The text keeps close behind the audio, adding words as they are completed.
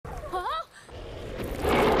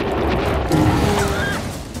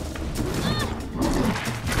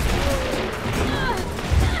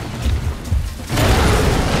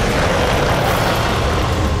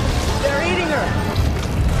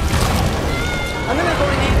And then they're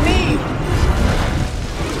going to eat me!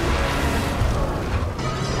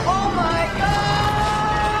 Oh my god!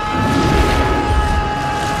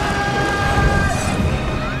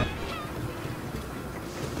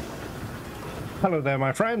 Hello there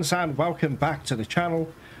my friends, and welcome back to the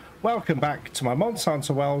channel. Welcome back to my Monster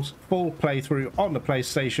Hunter World full playthrough on the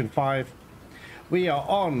PlayStation 5. We are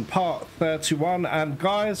on part 31, and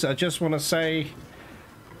guys, I just want to say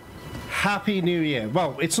Happy New Year.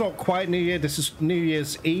 Well, it's not quite New Year, this is New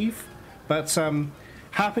Year's Eve, but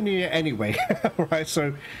Happy New Year anyway. Right,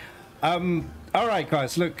 so alright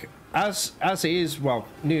guys, look, as it is, well,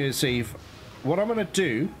 New Year's Eve, what I'm going to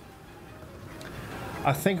do,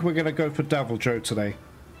 I think we're going to go for Deviljho today.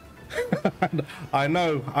 I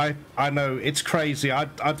know, it's crazy. I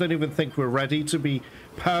don't even think we're ready, to be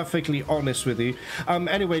perfectly honest with you.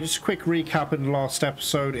 Anyway, just a quick recap in the last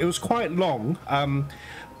episode. It was quite long.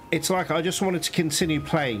 It's like I just wanted to continue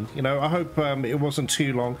playing, you know. I hope it wasn't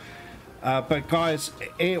too long. But guys,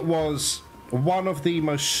 it was one of the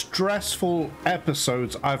most stressful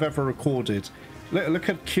episodes I've ever recorded. Look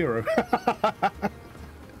at Kuro.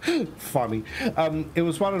 Funny. It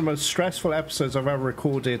was one of the most stressful episodes I've ever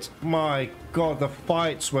recorded. My god, the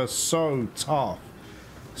fights were so tough.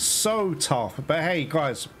 So tough. But hey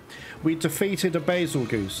guys, we defeated a basil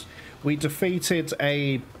goose. We defeated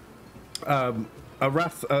a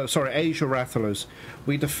Asia Rathalos.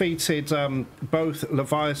 We defeated both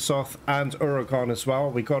Leviathoth and Uragan as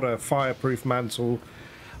well. We got a fireproof mantle.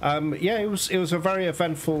 Yeah, it was a very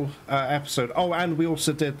eventful episode. Oh, and we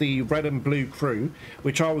also did the red and blue crew,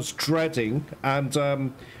 which I was dreading,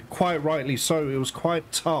 and quite rightly so. It was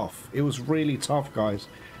quite tough. It was really tough, guys.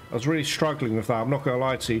 I was really struggling with that, I'm not going to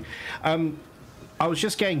lie to you. I was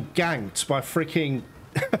just getting ganked by freaking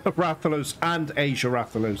Rathalos and Asia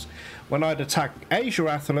Rathalos. When I'd attack Asia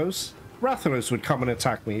Rathalos, Rathalos would come and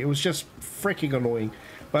attack me. It was just freaking annoying.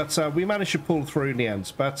 But we managed to pull through in the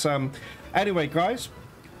end. But anyway, guys,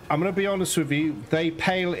 I'm going to be honest with you, they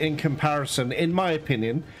pale in comparison, in my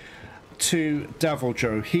opinion, to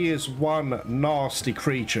Deviljho. He is one nasty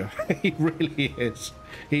creature. He really is.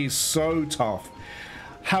 He's so tough.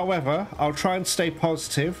 However, I'll try and stay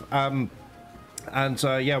positive, and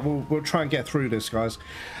yeah, we'll try and get through this, guys.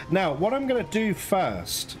 Now, what I'm going to do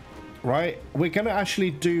first, right, we're going to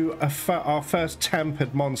actually do our first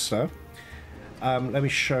tempered monster. Let me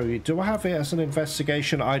show you. Do I have it as an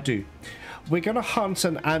investigation? I do. We're going to hunt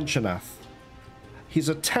an Anjanath. He's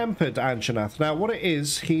a tempered Anjanath. Now, what it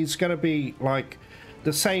is, he's going to be like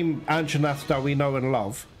the same Anjanath that we know and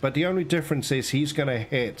love, but the only difference is he's going to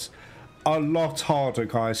hit a lot harder,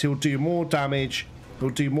 guys. He'll do more damage. He'll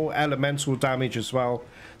do more elemental damage as well.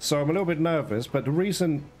 So I'm a little bit nervous, but the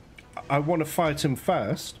reason I want to fight him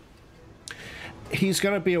first, he's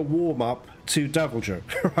going to be a warm-up to Deviljho,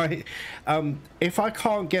 right? If I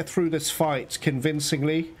can't get through this fight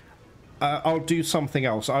convincingly, I'll do something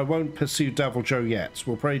else. I won't pursue Deviljho yet.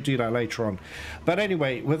 We'll probably do that later on. But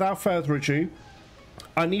anyway, without further ado,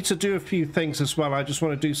 I need to do a few things as well. I just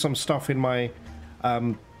want to do some stuff in my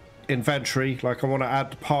inventory. Like I want to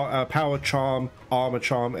add power charm, armor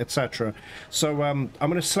charm, etc. So I'm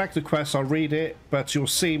going to select the quest. I'll read it, but you'll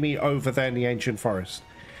see me over there in the ancient forest.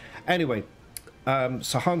 Anyway,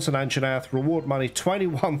 so hunt an Anjanath, reward money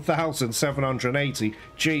 21,780.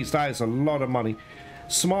 Jeez, that is a lot of money.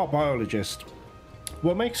 Smart biologist.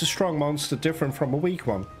 What makes a strong monster different from a weak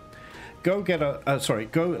one? Go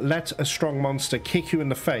let a strong monster kick you in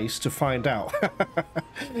the face to find out.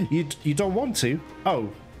 You don't want to? Oh,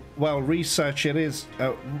 well, research it is.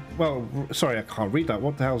 Well, sorry, I can't read that.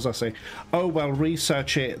 What the hell does that say? Oh, well,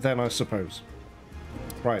 research it then, I suppose.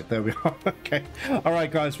 Right, there we are. Okay. All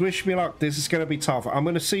right, guys, wish me luck. This is going to be tough. I'm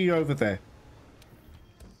going to see you over there.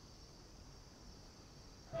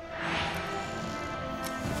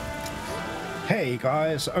 Hey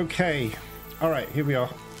guys, okay, all right, here we are.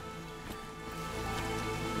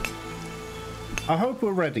 I hope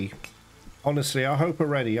we're ready. Honestly, I hope we're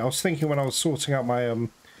ready. I was thinking when I was sorting out my you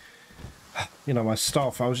know, my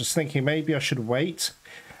stuff, I was just thinking maybe I should wait,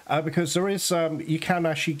 because there is you can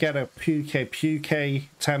actually get a Puke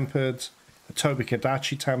tempered, a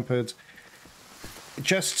Tobikadachi tempered,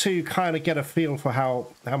 just to kind of get a feel for how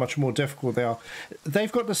much more difficult they are. They've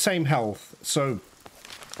got the same health, so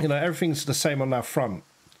you know, everything's the same on that front.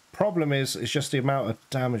 Problem is, it's just the amount of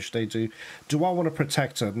damage they do. Do I want to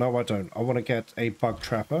protect her? No, I don't. I want to get a bug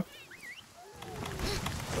trapper.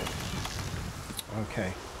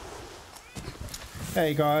 Okay.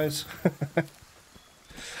 Hey, guys.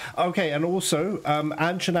 Okay, and also,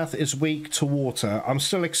 Anjanath is weak to water. I'm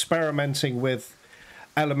still experimenting with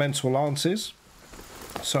elemental lances.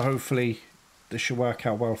 So hopefully This should work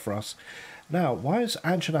out well for us. Now, why is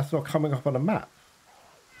Anjanath not coming up on a map?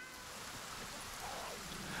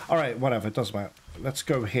 Alright, whatever, it doesn't matter. Let's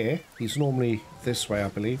go here. He's normally this way, I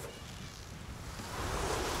believe.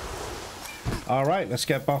 Alright, let's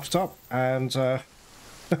get buffed up and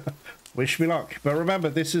wish me luck. But remember,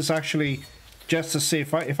 this is actually just to see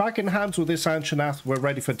if I can handle this Anjanath, we're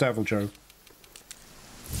ready for Deviljho.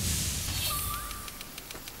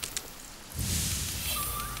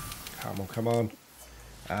 Come on, come on.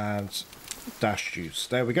 And dash juice.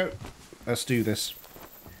 There we go. Let's do this.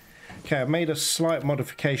 Okay, I made a slight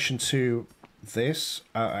modification to this.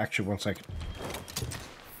 Actually, one second.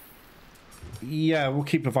 Yeah, we'll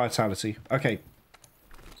keep the vitality. Okay.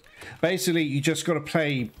 Basically, you just got to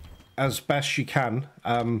play as best you can.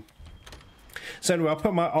 So anyway, I'll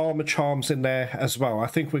put my armor charms in there as well. I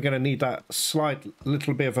think we're going to need that slight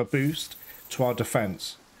little bit of a boost to our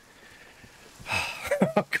defense.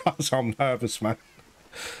 Guys, I'm nervous, man.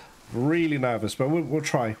 Really nervous, but we'll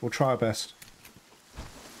try. We'll try our best.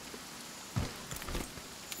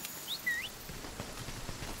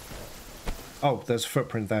 Oh, there's a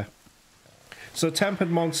footprint there. So tempered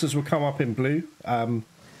monsters will come up in blue.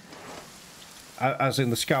 As in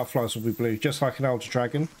the scout flies will be blue, just like an elder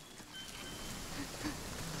dragon.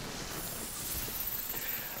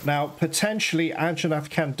 Now, potentially, Anjanath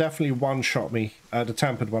can definitely one-shot me. The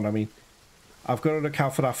tempered one, I mean. I've got to look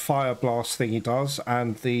out for that fire blast thing he does,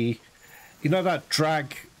 and the... You know that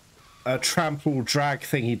drag... trample drag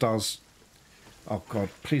thing he does? Oh, God.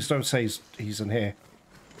 Please don't say he's in here.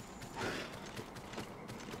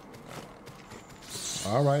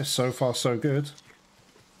 Alright, so far so good.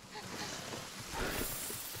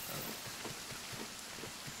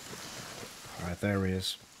 Alright, there he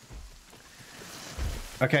is.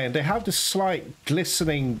 Okay, and they have this slight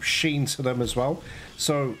glistening sheen to them as well.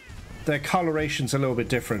 So their coloration's a little bit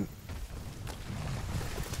different.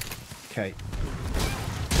 Okay.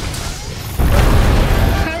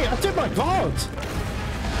 Hey, I did my guard!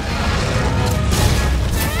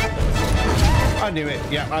 I knew it.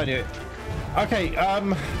 Yeah, I knew it. Okay,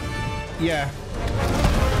 yeah.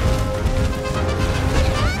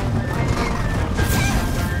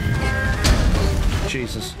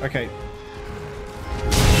 Jesus, okay.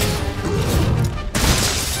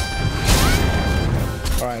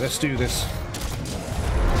 Alright, let's do this.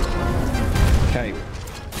 Okay.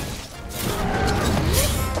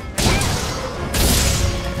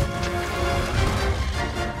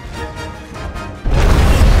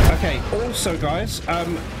 Okay, also guys,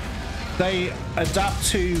 they adapt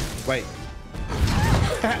to... Wait.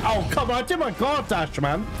 Oh, come on, I did my guard dash,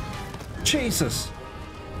 man. Jesus.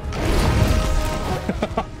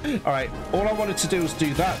 Alright, all I wanted to do was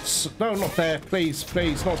do that. No, not there. Please,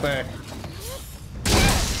 please, not there.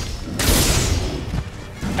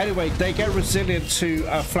 Anyway, they get resilient to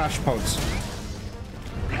flash pods.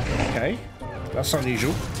 Okay, that's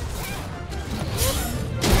unusual.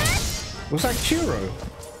 Was that Kuro?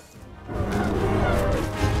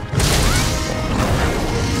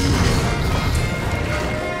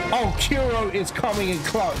 Oh, Kuro is coming in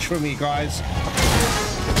clutch for me, guys.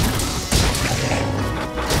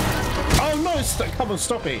 Oh no! Come on,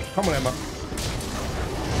 stop it! Come on, Emma.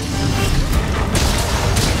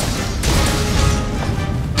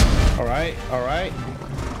 All right, all right.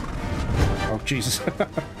 Oh Jesus!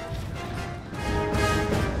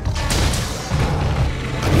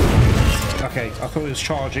 Okay, I thought he was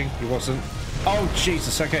charging. He wasn't. Oh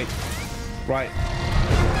Jesus! Okay, right.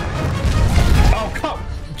 Oh come!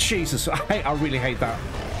 Jesus! I really hate that.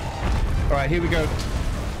 All right, here we go.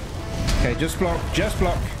 Okay, just block, just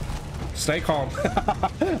block. Stay calm.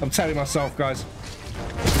 I'm telling myself, guys.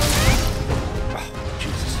 Oh,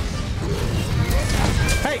 Jesus.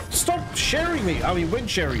 Hey, stop sharing me. I mean, wind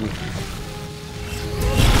sharing me.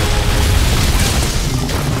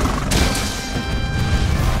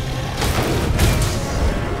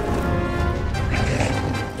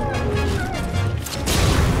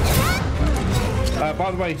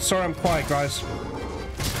 By the way, sorry I'm quiet, guys.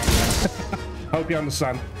 Hope you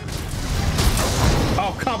understand.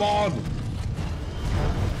 Oh, come on!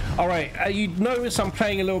 Alright, you notice I'm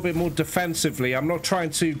playing a little bit more defensively. I'm not trying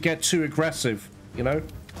to get too aggressive, you know?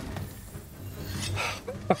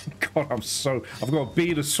 God, I've got a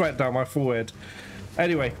bead of sweat down my forehead.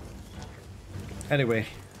 Anyway,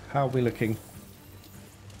 how are we looking?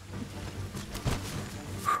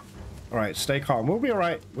 Alright, stay calm. We'll be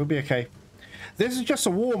alright. We'll be okay. This is just a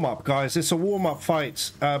warm-up, guys. It's a warm-up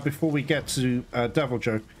fight before we get to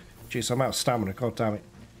Deviljho. Jeez, I'm out of stamina. God damn it.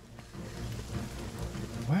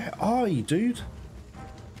 Where are you, dude?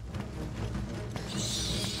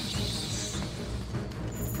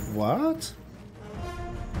 What?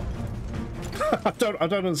 I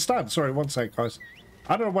don't understand. Sorry, one sec, guys.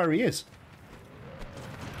 I don't know where he is.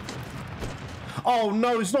 Oh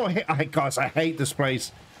no, it's not here. Guys, I hate this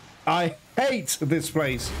place. I hate this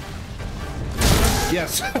place.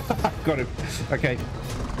 Yes, got him. Okay.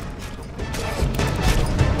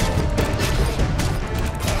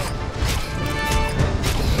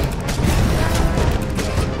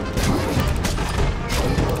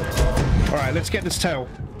 All right, let's get this tail.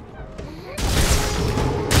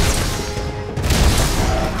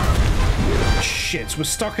 Shit, we're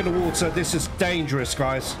stuck in the water. This is dangerous,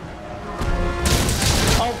 guys.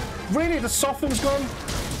 Oh, really? The soften's gone?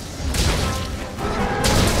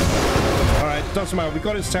 Alright, doesn't matter. We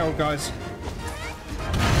got his tail, guys.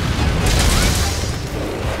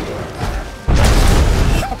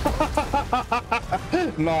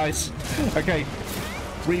 Nice. Okay.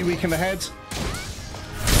 Re-weaken the head.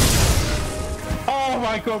 Oh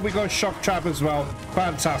my god, we got a shock trap as well.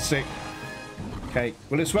 Fantastic. Okay,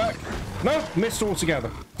 will this work? No, missed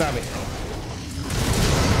altogether. Damn it.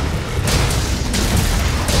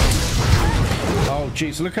 Oh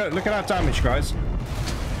jeez, look at that damage, guys.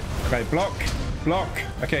 Okay, block.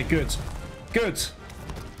 Okay, good. Good.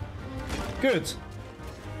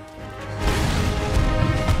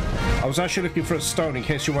 I was actually looking for a stone in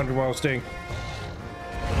case you're wondering what I was doing.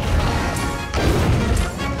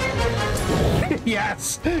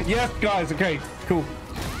 Yes, guys. Okay, cool.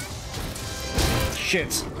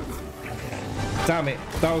 Shit. Damn it,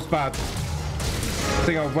 that was bad. I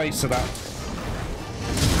think I wasted that.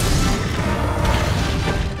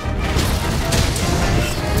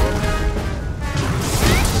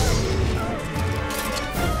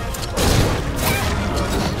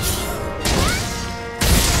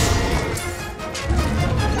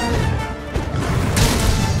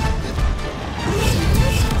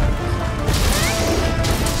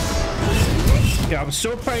 Yeah, I'm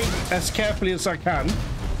still playing as carefully as I can.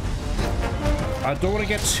 I don't want to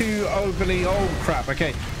get too overly... Oh, crap.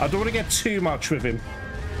 Okay. I don't want to get too much with him.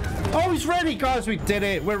 Oh, he's ready, guys. We did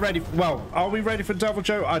it. We're ready. Well, are we ready for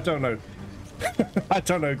Deviljho? I don't know. I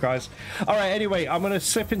don't know, guys. All right, anyway, I'm going to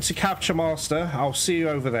slip into Capture Master. I'll see you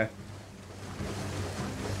over there.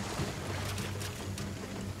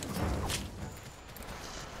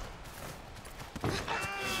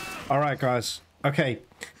 All right, guys. Okay.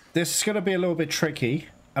 This is going to be a little bit tricky,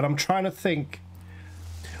 and I'm trying to think...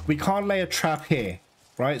 We can't lay a trap here,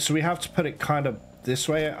 right? So we have to put it kind of this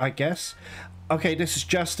way, I guess. Okay, this is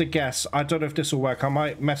just a guess. I don't know if this will work. I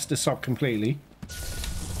might mess this up completely.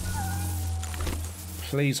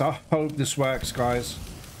 Please, I hope this works, guys.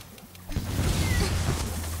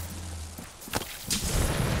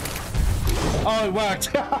 Oh, it worked.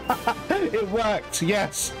 It worked,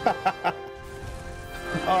 yes.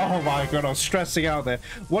 Oh my god, I was stressing out there.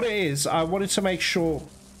 What it is, I wanted to make sure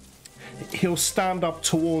he'll stand up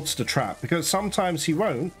towards the trap, because sometimes he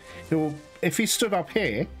won't. If he stood up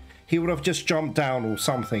here, he would have just jumped down or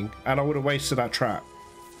something, and I would have wasted that trap.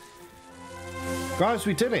 Guys,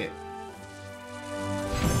 we did it.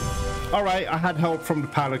 Alright, I had help from the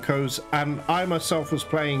Palicos, and I myself was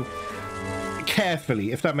playing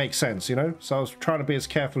carefully, if that makes sense, you know? So I was trying to be as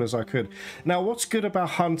careful as I could. Now, what's good about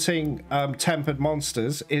hunting tempered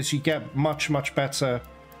monsters is you get much better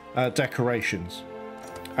decorations.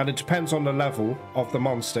 And it depends on the level of the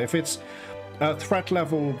monster. If it's threat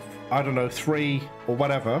level, I don't know, 3 or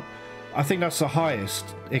whatever, I think that's the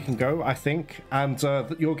highest it can go, I think. And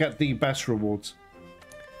you'll get the best rewards.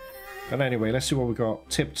 But anyway, let's see what we got.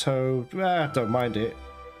 Tiptoe. Don't mind it.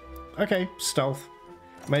 Okay, stealth.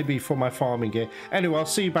 Maybe for my farming gear. Anyway, I'll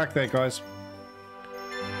see you back there, guys.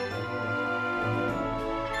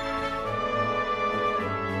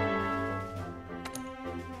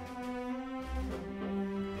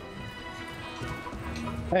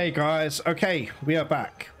 Hey guys, okay, we are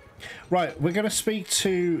back. Right, we're going to speak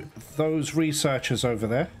to those researchers over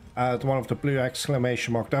there. The one with the blue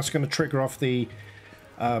exclamation mark. That's going to trigger off the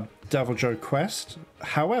Deviljho quest.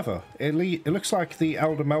 However, it looks like the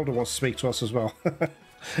Elder Melder wants to speak to us as well.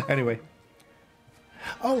 Anyway.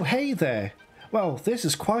 Oh, hey there. Well, this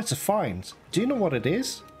is quite a find. Do you know what it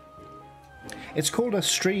is? It's called a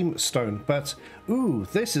stream stone, but ooh,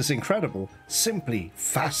 this is incredible. Simply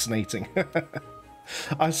fascinating.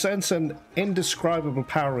 I sense an indescribable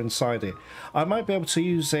power inside it. I might be able to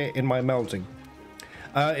use it in my melding.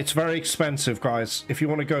 It's very expensive, guys. If you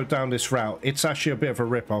want to go down this route, it's actually a bit of a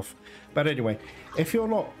rip-off. But anyway, if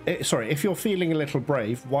you're feeling a little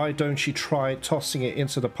brave, why don't you try tossing it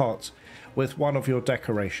into the pot with one of your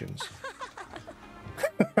decorations?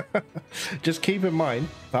 Just keep in mind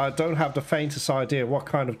that I don't have the faintest idea what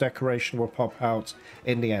kind of decoration will pop out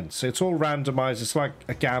in the end. So it's all randomized. It's like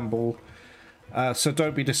a gamble. So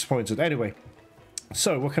don't be disappointed. Anyway,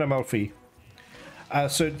 so what can I meld for you?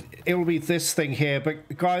 So it'll be this thing here,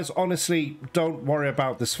 but guys, honestly, don't worry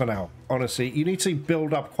about this for now. Honestly, you need to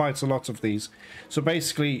build up quite a lot of these. So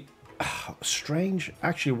basically, strange.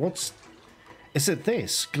 Actually, is it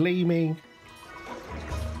this? Gleaming.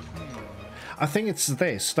 I think it's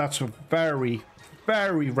this. That's a very,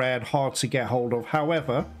 very rare and hard to get hold of.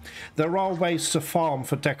 However, there are ways to farm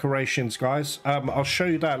for decorations, guys. I'll show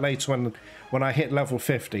you that later when I hit level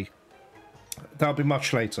 50. That'll be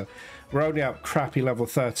much later. We're only at crappy level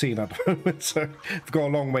 13 at the moment, so we've got a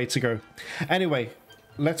long way to go. Anyway,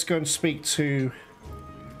 let's go and speak to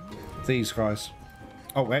these guys.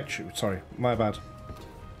 Oh, actually, sorry, my bad.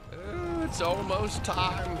 It's almost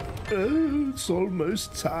time. It's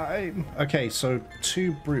almost time. Okay, so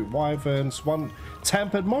 2 brute wyverns, 1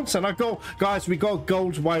 tempered monster. And guys, we got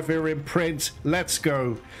gold wyverian print. Let's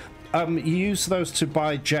go. You use those to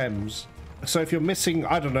buy gems. So if you're missing,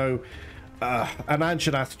 I don't know, an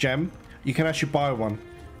Anjanath gem, you can actually buy one.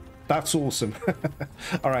 That's awesome.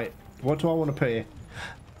 All right, what do I want to put here?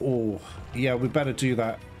 Oh, yeah, we better do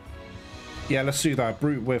that. Yeah, let's do that.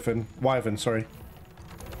 Brute wyvern, sorry.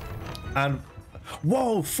 And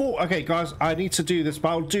whoa, 4. Okay, guys, I need to do this, but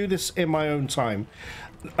I'll do this in my own time.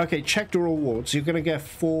 Okay, check the rewards. You're gonna get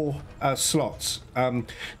 4 slots.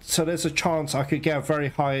 So there's a chance I could get very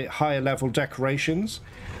higher level decorations,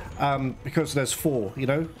 because there's 4. You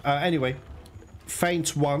know. Anyway,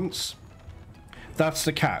 faint once. That's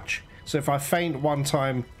the catch. So if I faint one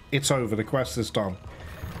time, it's over. The quest is done.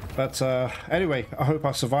 But anyway, I hope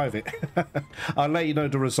I survive it. I'll let you know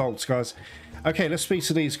the results, guys. Okay, let's speak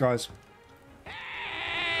to these guys.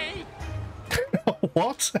 Hey!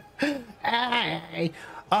 What? Hey!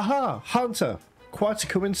 Aha, Hunter. Quite a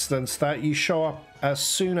coincidence that you show up as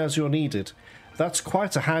soon as you're needed. That's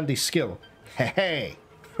quite a handy skill. Hey!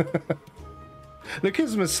 Look at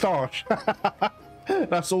his moustache.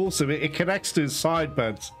 That's awesome. It connects to his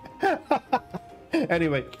sideburns.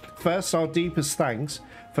 Anyway, first, our deepest thanks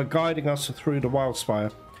for guiding us through the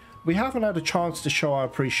Wildspire. We haven't had a chance to show our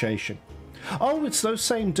appreciation. Oh, it's those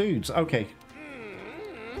same dudes. Okay.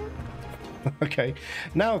 Okay.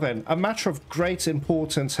 Now then, a matter of great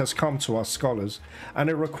importance has come to us scholars, and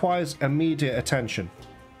it requires immediate attention.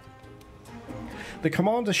 The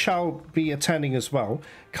commander shall be attending as well.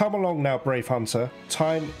 Come along now, brave hunter.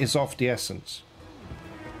 Time is of the essence.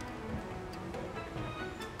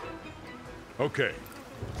 Okay.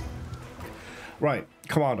 Right,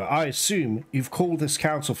 Commander, I assume you've called this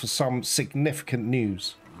council for some significant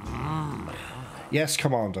news. Yes,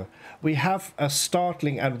 Commander. We have a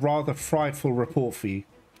startling and rather frightful report for you.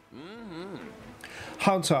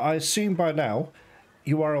 Hunter, I assume by now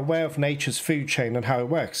you are aware of nature's food chain and how it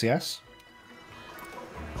works, yes?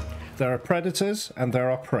 There are predators and there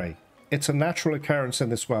are prey. It's a natural occurrence in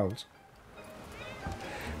this world.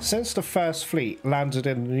 Since the first fleet landed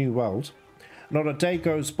in the New World, not a day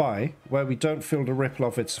goes by where we don't feel the ripple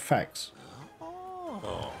of its effects.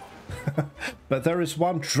 But there is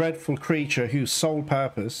one dreadful creature whose sole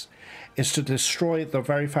purpose is to destroy the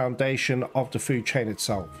very foundation of the food chain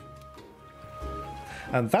itself.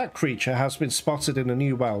 And that creature has been spotted in the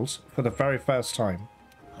New World for the very first time.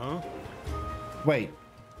 Huh? Wait.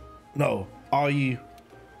 No. Are you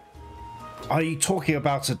talking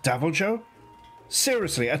about a Deviljho?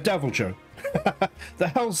 Seriously, a Deviljho? The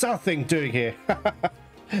hell's that thing doing here?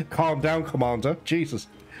 Calm down, Commander. Jesus.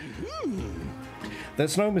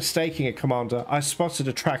 There's no mistaking it, Commander. I spotted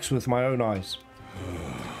the tracks with my own eyes.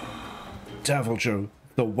 Deviljho,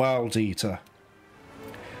 the World Eater.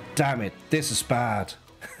 Damn it, this is bad.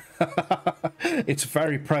 Its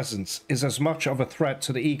very presence is as much of a threat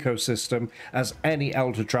to the ecosystem as any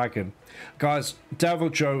Elder Dragon. Guys,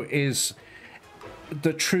 Deviljho is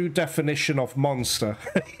the true definition of monster.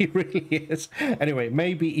 He really is. Anyway,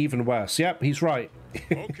 maybe even worse. Yep, he's right.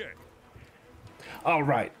 Okay. All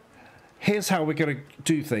right. Here's how we're going to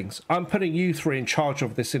do things. I'm putting you 3 in charge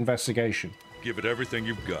of this investigation. Give it everything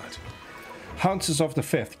you've got. Hunters of the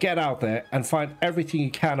 5th, get out there and find everything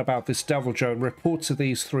you can about this Deviljho and report to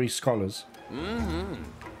these 3 scholars.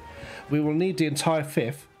 We will need the entire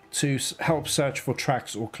 5th to help search for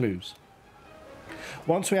tracks or clues.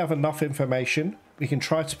 Once we have enough information, we can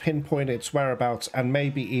try to pinpoint its whereabouts and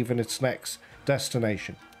maybe even its next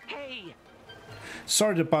destination. Hey!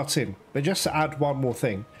 Sorry to butt in, but just to add one more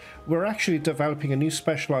thing, we're actually developing a new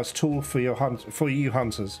specialized tool for you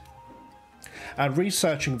hunters. And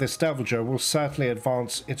researching this Deviljho will certainly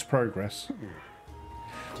advance its progress.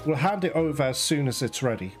 We'll hand it over as soon as it's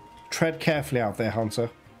ready. Tread carefully out there,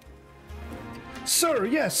 Hunter. Sir,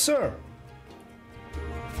 yes, sir!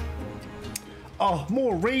 Oh,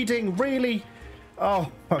 more reading, really?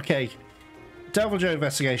 Oh, okay. Deviljho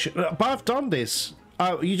investigation. But I've done this.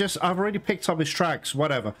 I've already picked up his tracks,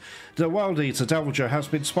 whatever. The world eater, Deviljho, has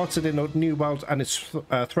been spotted in a new world and is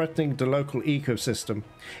threatening the local ecosystem.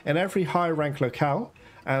 In every high rank locale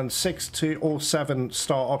and 6 to or 7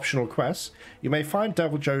 star optional quests, you may find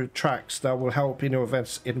Deviljho tracks that will help in your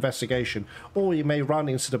investigation, or you may run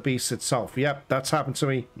into the beast itself. Yep, that's happened to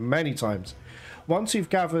me many times. Once you've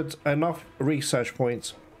gathered enough research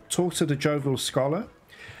points, talk to the jovial scholar,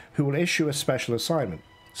 who will issue a special assignment.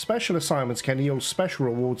 Special assignments can yield special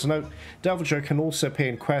rewards. Note, Deviljho can also appear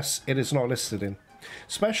in quests it is not listed in.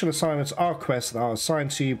 Special assignments are quests that are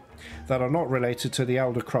assigned to you that are not related to the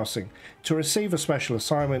Elder Crossing. To receive a special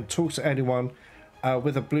assignment, talk to anyone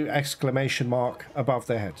with a blue exclamation mark above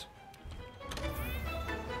their head.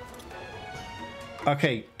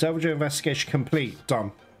 Okay, Deviljho investigation complete.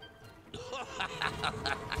 Done.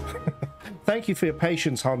 Thank you for your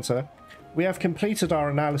patience, Hunter. We have completed our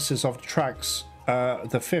analysis of the tracks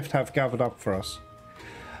the Fifth have gathered up for us.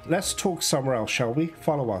 Let's talk somewhere else, shall we?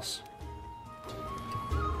 Follow us.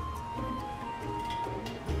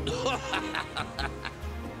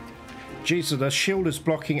 Jesus, the shield is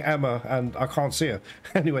blocking Emma and I can't see her.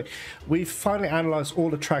 Anyway, we've finally analysed all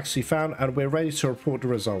the tracks we found and we're ready to report the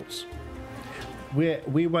results.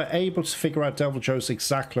 We were able to figure out Deviljho's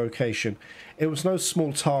exact location. It was no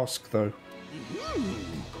small task, though.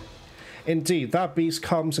 Indeed, that beast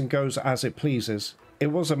comes and goes as it pleases.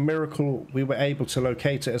 It was a miracle we were able to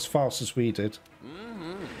locate it as fast as we did.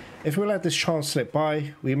 If we let this chance slip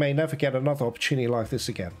by, we may never get another opportunity like this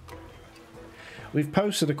again. We've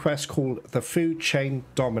posted a quest called the Food Chain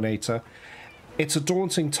Dominator. It's a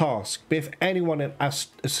daunting task, but if anyone in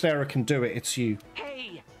Astera can do it, it's you.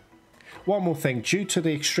 Hey! One more thing, due to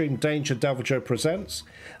the extreme danger Deviljho presents,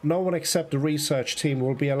 no one except the research team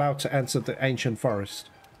will be allowed to enter the ancient forest.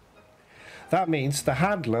 That means the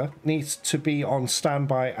handler needs to be on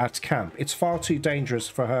standby at camp. It's far too dangerous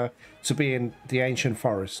for her to be in the ancient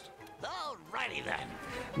forest. Alrighty then.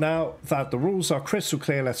 Now that the rules are crystal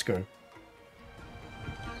clear, let's go.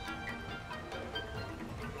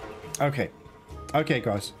 Okay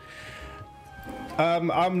guys.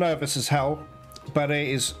 I'm nervous as hell, but it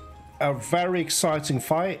is a very exciting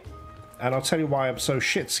fight, and I'll tell you why I'm so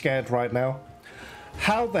shit scared right now.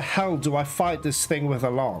 How the hell do I fight this thing with a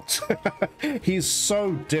lance? He's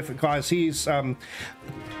so difficult, guys. He's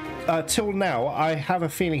till now I have a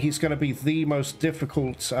feeling he's going to be the most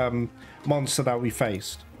difficult monster that we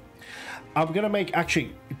faced. I'm gonna make,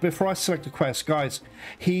 actually, before I select the quest, guys,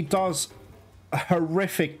 he does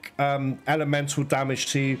horrific elemental damage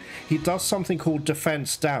to you. He does something called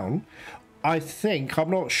defense down. I think, I'm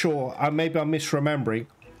not sure, maybe I'm misremembering,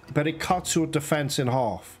 but it cuts your defense in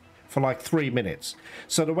half for like 3 minutes.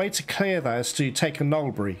 So the way to clear that is to take a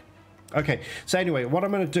nullberry. Okay, so anyway, what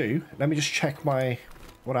I'm going to do, let me just check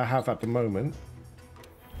what I have at the moment.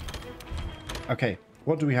 Okay,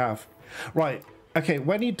 what do we have? Right, okay,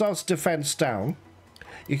 when he does defense down,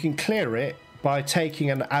 you can clear it by taking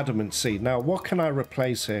an adamant seed. Now, what can I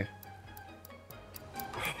replace here?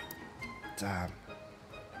 Damn.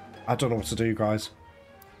 I don't know what to do, guys.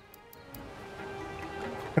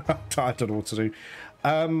 I don't know what to do.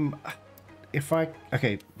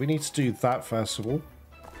 Okay, we need to do that first of all.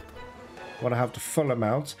 Want to have the full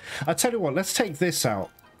amount. I tell you what, let's take this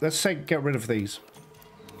out. Let's get rid of these.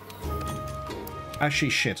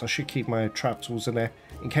 Actually, shit, I should keep my trap tools in there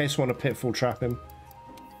in case I want to pitfall trap him.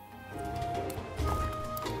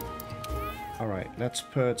 Alright, let's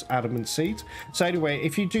put adamant seed. So anyway,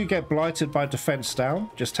 if you do get blighted by defense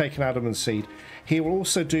down, just take an adamant seed. He will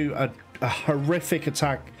also do a horrific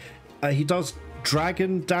attack. He does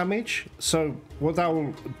dragon damage. So what that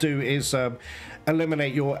will do is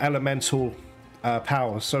eliminate your elemental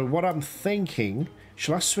power. So what I'm thinking,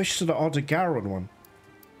 shall I switch to the Odogaron one?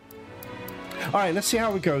 Alright, let's see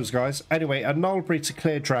how it goes, guys. Anyway, a nullberry to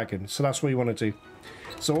clear dragon. So that's what you want to do.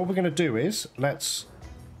 So what we're going to do is, let's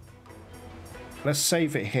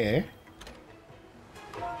save it here.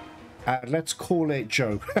 Let's call it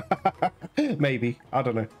Joe. Maybe. I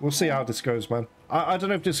don't know. We'll see how this goes, man. I don't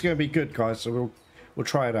know if this is going to be good, guys, so we'll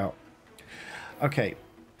try it out. Okay.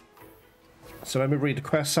 So let me read the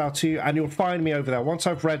quests out to you, and you'll find me over there. Once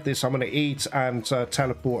I've read this, I'm going to eat and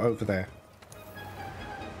teleport over there.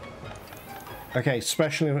 Okay,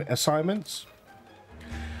 special assignments.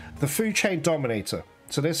 The Food Chain Dominator.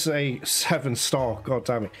 So this is a 7-star, god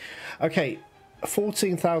damn it. Okay,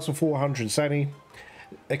 14,400 Zenny.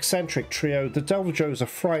 Eccentric trio. The Deviljho is a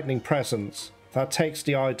frightening presence that takes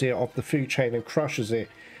the idea of the food chain and crushes it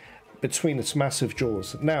between its massive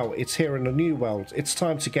jaws. Now it's here in a new world. It's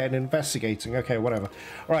time to get investigating. Okay, whatever.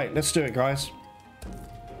 Alright, let's do it, guys.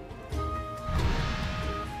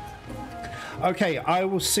 Okay, I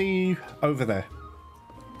will see you over there.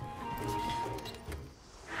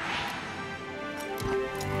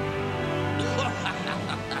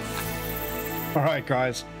 All right,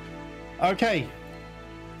 guys. Okay.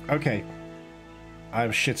 Okay.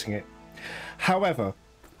 I'm shitting it. However,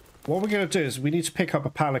 what we're going to do is we need to pick up a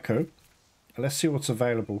palico. Let's see what's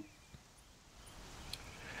available.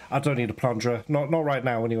 I don't need a plunderer. Not right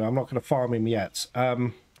now, anyway. I'm not going to farm him yet.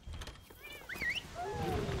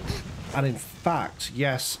 And in fact,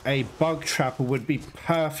 yes, a bug trapper would be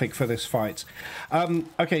perfect for this fight.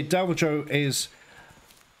 Okay, Deviljho is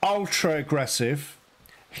ultra aggressive.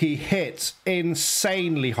 He hits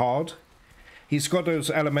insanely hard. He's got those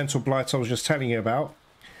elemental blights I was just telling you about.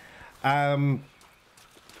 And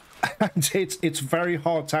it's very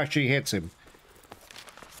hard to actually hit him.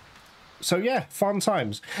 So yeah, fun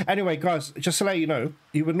times. Anyway, guys, just to let you know,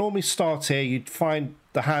 you would normally start here. You'd find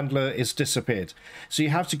the handler is disappeared. So you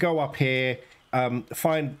have to go up here,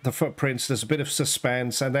 find the footprints. There's a bit of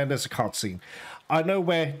suspense, and then there's a cutscene. I know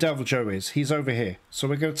where Deviljho is. He's over here. So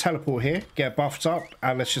we're going to teleport here, get buffed up,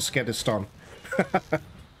 and let's just get this done.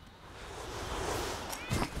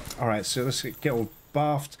 Alright, so let's get all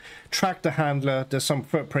buffed. Track the handler. There's some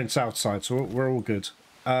footprints outside, so we're all good.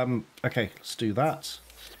 Okay, let's do that.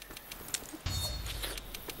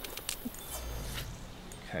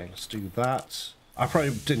 Okay, let's do that. I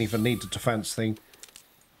probably didn't even need the defense thing.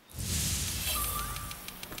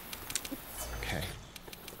 Okay.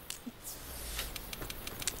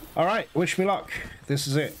 Alright, wish me luck. This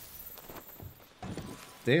is it.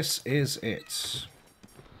 This is it.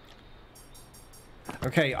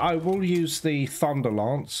 Okay, I will use the Thunder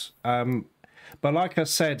Lance. But like I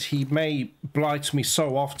said, he may blight me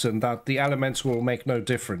so often that the elemental will make no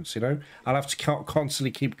difference, you know? I'll have to constantly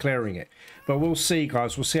keep clearing it. But we'll see,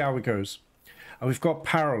 guys. We'll see how it goes. And we've got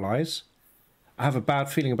Paralyze. I have a bad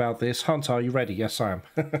feeling about this. Hunter, are you ready? Yes, I am.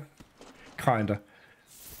 Kinda.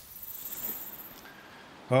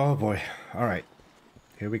 Oh, boy. All right.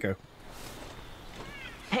 Here we go.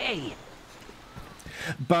 Hey!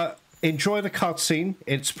 But enjoy the cutscene.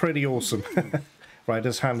 It's pretty awesome. Right,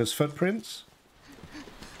 there's handler's footprints.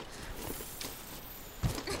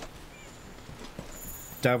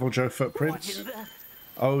 Deviljho footprints.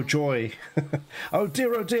 Oh joy. Oh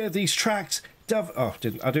dear, these tracks. I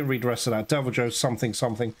didn't read the rest of that. Deviljho something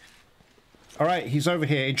something. Alright, he's over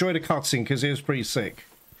here. Enjoy the cutscene because it was pretty sick.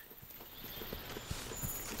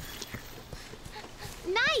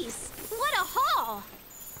 Nice! What a haul!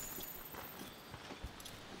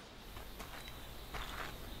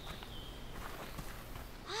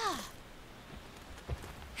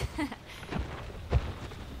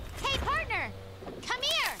 Hey, partner! Come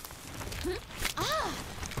here! Ah!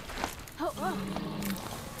 Oh, oh.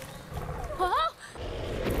 Huh?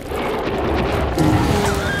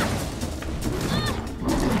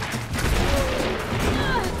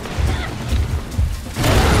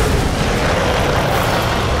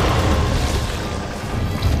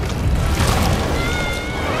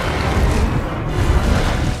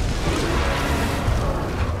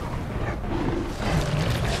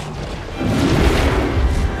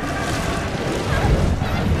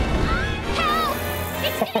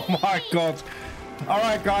 Oh my god.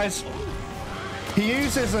 Alright guys. He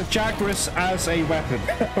uses a Jagras as a weapon.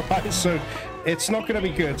 Right, so it's not going to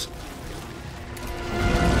be good.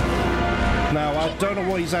 Now, I don't know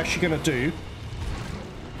what he's actually going to do.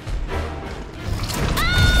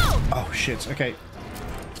 Oh shit, okay.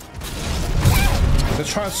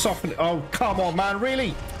 Let's try and soften it. Oh, come on, man,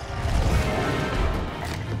 really?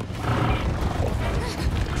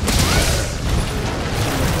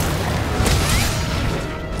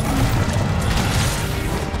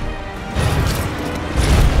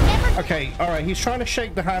 Okay, alright, he's trying to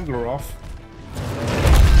shake the handler off.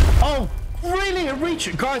 Oh, really? It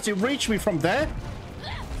reached, guys, it reached me from there?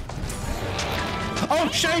 Oh,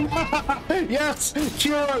 shame! Yes!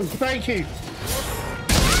 Kiro, thank you!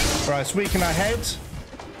 Right, so we can ahead.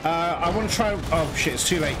 I want to try... Oh, shit, it's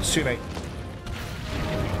too late, it's too late.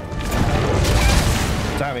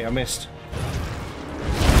 Damn it, I missed.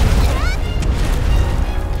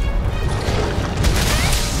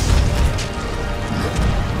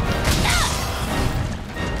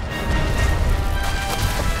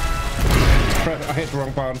 I hit the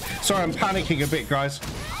wrong button. Sorry, I'm panicking a bit, guys.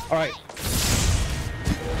 Alright.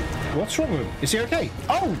 What's wrong with him? Is he okay?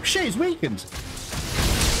 Oh, shit, he's weakened.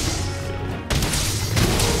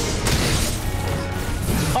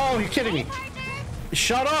 Oh, you're kidding me.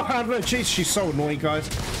 Shut up, handler. Jeez, she's so annoying, guys.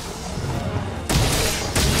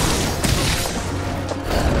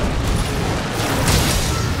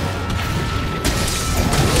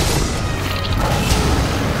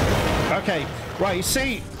 Okay. Right, you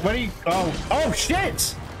see, when he... Oh,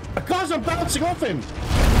 shit! Guys, I'm bouncing off him!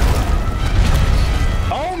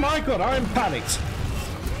 Oh my god, I'm panicked.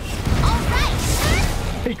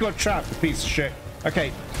 Alright! He got trapped, piece of shit.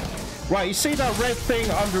 Okay. Right, you see that red thing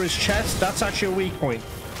under his chest? That's actually a weak point.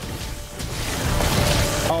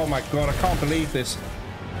 Oh my god, I can't believe this.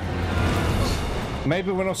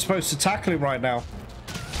 Maybe we're not supposed to tackle him right now.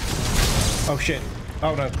 Oh shit.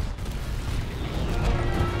 Oh no.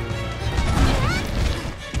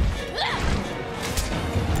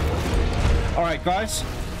 Alright, guys.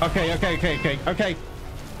 Okay.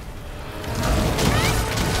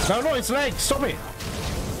 No, not his leg. Stop it.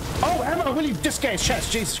 Oh, Emma, will you just get his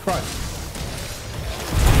chest? Jesus Christ.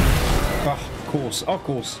 Oh, of course. Of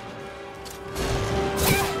course.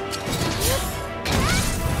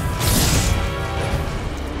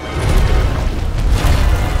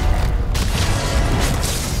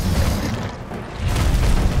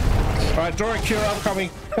 Alright, Dora Cura, I'm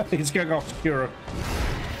coming. He's going after Cura.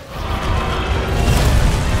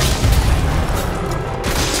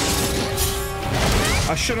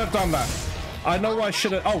 I should have done that. I know I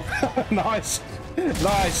should have. Oh, nice.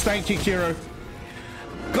 Nice. Thank you, Kiro.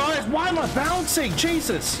 Guys, why am I bouncing?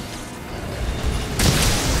 Jesus.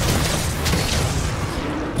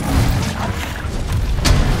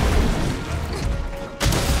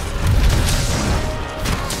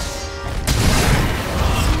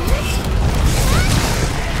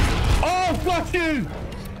 Oh, fuck you.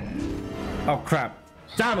 Oh, crap.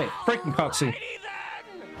 Damn it. Freaking cutscene.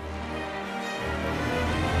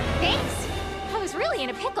 Thanks. I was really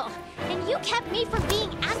in a pickle, and you kept me from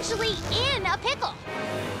being actually in a pickle.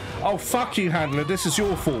 Oh, fuck you, handler. This is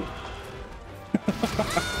your fault.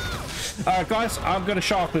 Guys, I'm going to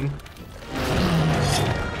sharpen.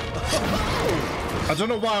 I don't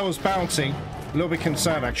know why I was bouncing. A little bit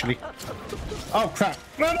concerned, actually. Oh, crap.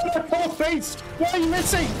 No, please. Why are you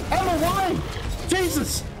missing? Emma, why?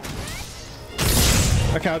 Jesus.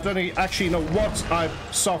 Okay, I don't actually know what I've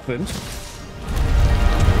softened.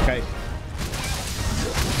 Okay.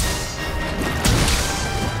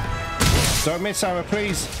 Don't miss, Emma,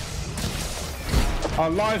 please. Our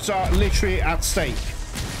lives are literally at stake.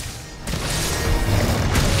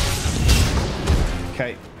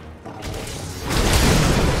 Okay.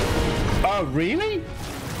 Oh, really?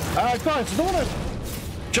 Guys, I don't want to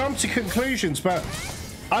jump to conclusions, but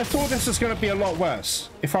I thought this was going to be a lot worse,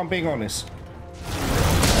 if I'm being honest.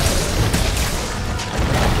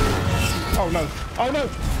 Oh, no. Oh, no.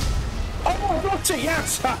 Oh, I blocked it.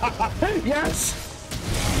 Yes. Yes.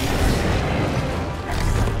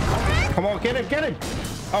 Come on, get him, get him.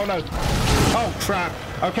 Oh, no. Oh, crap.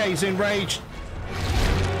 Okay, he's enraged.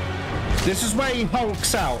 This is where he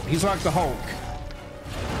hulks out. He's like the Hulk.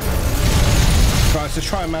 Guys, let's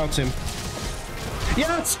try and mount him.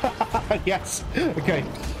 Yes. Yes. Okay.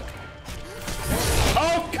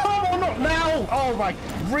 Oh, come on, not now. Oh, my.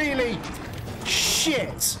 Really?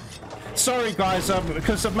 Shit. Sorry, guys,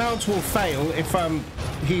 because the mount will fail if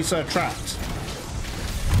he's trapped.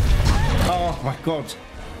 Oh, my God.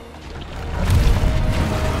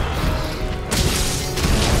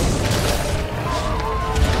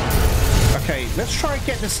 Okay, let's try and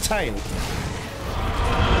get this tail.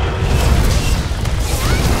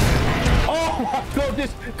 Oh my god,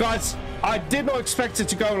 this guys, I did not expect it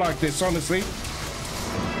to go like this, honestly.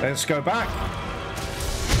 Let's go back.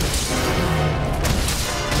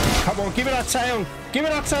 Come on, give it that tail. Give it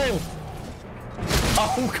that tail.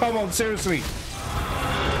 Oh, come on, seriously.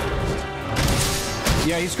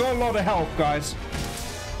 Yeah, he's got a lot of health, guys.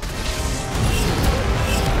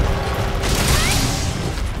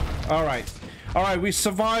 All right, we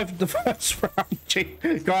survived the first round. Gee,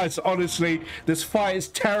 guys, honestly, this fight is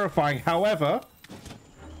terrifying. However,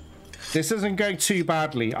 this isn't going too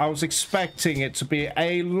badly. I was expecting it to be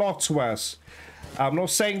a lot worse. I'm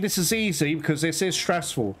not saying this is easy because this is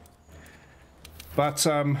stressful. But,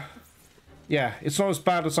 yeah, it's not as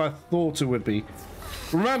bad as I thought it would be.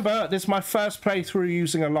 Remember, this is my first playthrough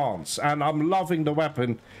using a lance, and I'm loving the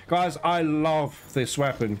weapon. Guys, I love this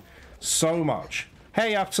weapon so much.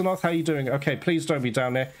 Hey, Anjanath, how you doing? Okay, please don't be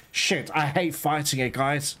down there. Shit, I hate fighting it,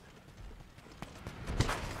 guys.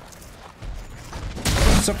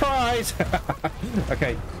 Surprise!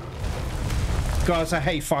 Okay. Guys, I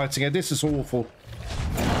hate fighting it. This is awful.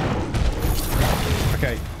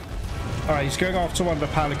 Okay. Alright, he's going after one of the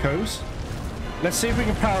palicos. Let's see if we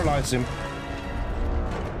can paralyze him.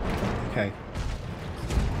 Okay.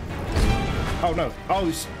 Oh, no.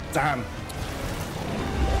 Oh, damn.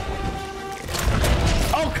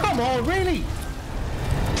 Oh, come on, really?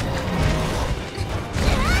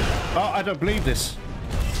 Oh, I don't believe this.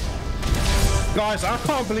 Guys, I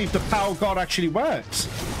can't believe the power god actually works.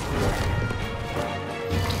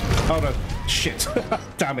 Oh no. Shit.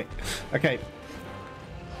 Damn it. Okay.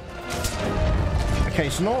 Okay,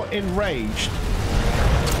 it's not enraged.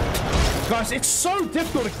 Guys, it's so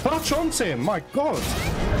difficult to clutch onto him. My god.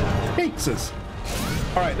 Jesus.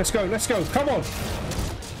 Alright, let's go. Let's go. Come on.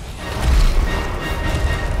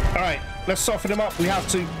 Alright, let's soften him up. We have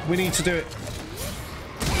to. We need to do it.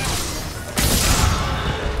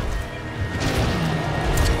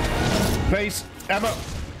 Please, Emma.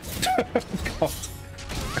 God.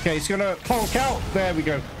 Okay, he's gonna honk out. There we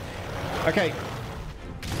go. Okay.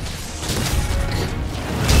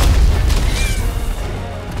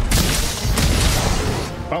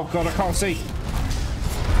 Oh god, I can't see.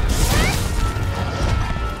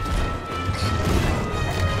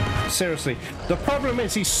 Seriously. The problem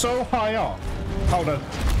is he's so high up. Hold on.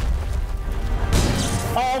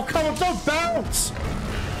 Oh, come on, don't bounce!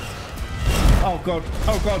 Oh god,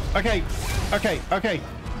 oh god. Okay, okay, okay.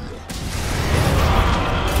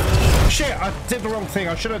 Shit, I did the wrong thing.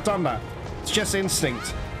 I should have done that. It's just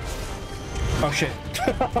instinct. Oh shit.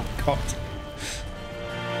 God.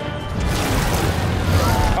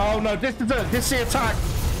 Oh no, this is the attack.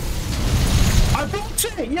 I blocked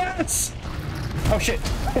it, yes! Oh shit.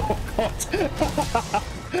 Oh god.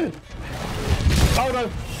 Oh no.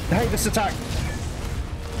 I hate this attack.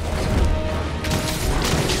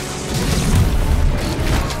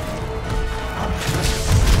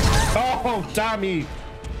 Oh, damn you.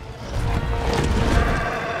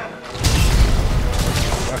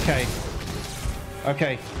 Okay.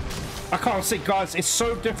 Okay. I can't see, guys. It's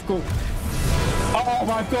so difficult. Oh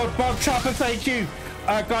my god, Bug Trapper, thank you.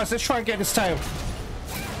 Guys, let's try and get his tail.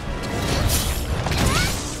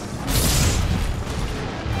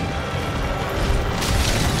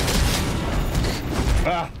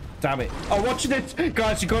 Ah, damn it. Oh, watch this.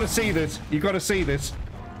 Guys, you gotta see this. You gotta see this.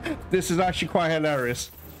 This is actually quite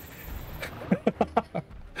hilarious.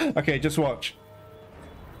 Okay, just watch.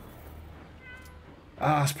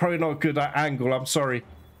 Ah, it's probably not good at angle. I'm sorry.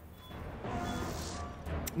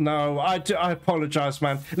 No, I apologize,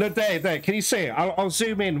 man. Look, there. Can you see it? I'll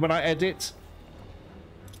zoom in when I edit.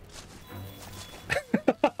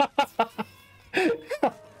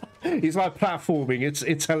 He's like platforming.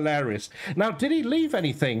 It's hilarious. Now, did he leave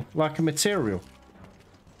anything like a material?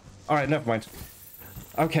 All right, never mind.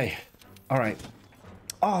 Okay. All right.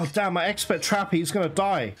 Oh, damn, my expert trappy, he's gonna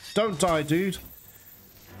die. Don't die, dude.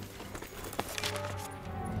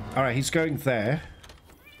 All right, he's going there.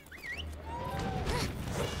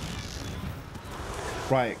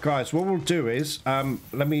 Right, guys, what we'll do is,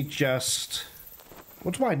 let me just...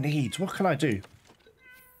 What do I need? What can I do?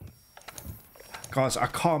 Guys, I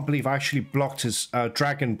can't believe I actually blocked his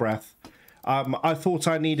dragon breath. I thought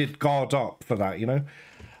I needed guard up for that, you know?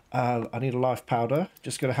 I need a life powder.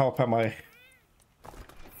 Just gonna help out my...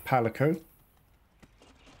 Palico.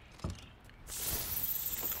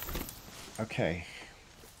 Okay.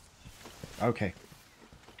 Okay.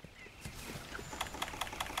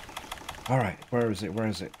 All right. Where is it? Where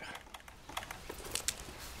is it?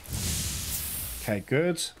 Okay,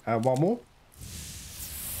 good. One more.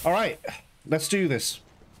 All right. Let's do this.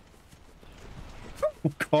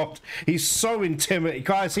 Oh, God. He's so intimidating.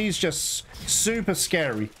 Guys, he's just super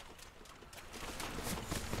scary.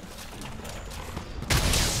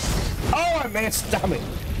 Oh, I missed. Damn it.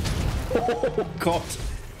 Oh, God.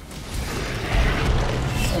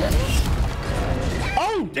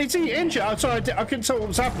 Oh, is he injured? I'm sorry, I couldn't tell what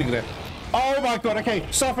was happening there. Oh, my God. Okay,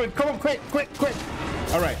 suffer. Come on, quick.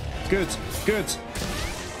 All right. Good.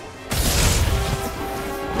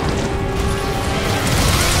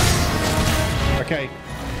 Okay.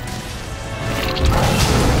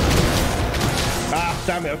 Ah,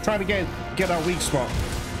 damn it. I'm trying to get our weak spot.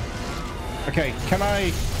 Okay, can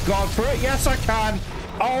I guard for it? Yes, I can.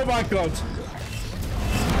 Oh, my God.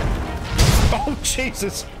 Oh,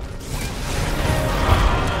 Jesus.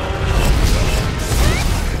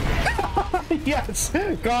 Yes,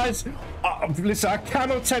 guys. Listen, I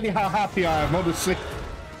cannot tell you how happy I am, honestly.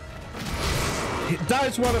 That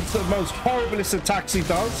is one of the most horriblest attacks he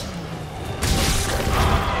does.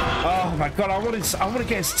 Oh, my God. I want to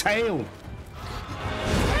get his tail.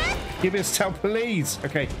 Give me his tail, please.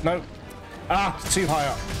 Okay, no. Ah, it's too high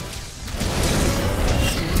up.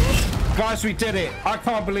 Guys, we did it. I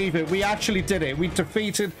can't believe it. We actually did it. We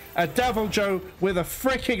defeated a Deviljho with a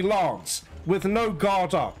freaking lance with no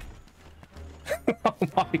guard up. Oh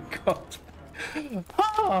my God.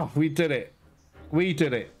 Ah, we did it. We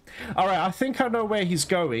did it. All right, I think I know where he's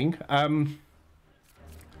going.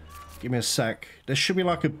 Give me a sec. There should be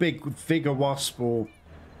like a big vigor wasp or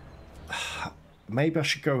Maybe I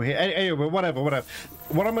should go here. Anyway, whatever.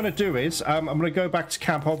 What I'm going to do is, I'm going to go back to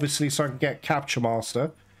camp, obviously, so I can get Capture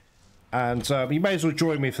Master. And you may as well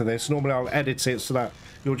join me for this. Normally I'll edit it so that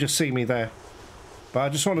you'll just see me there. But I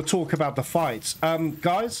just want to talk about the fights.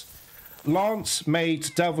 Guys, Lance made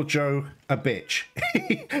Deviljho a bitch.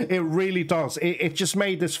 It really does. It just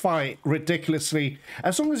made this fight ridiculously...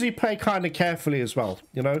 As long as you play kind of carefully as well,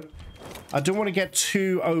 you know? I don't want to get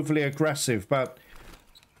too overly aggressive, but...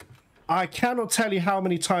 I cannot tell you how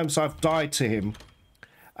many times I've died to him.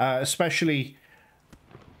 Especially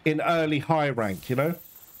in early high rank, you know?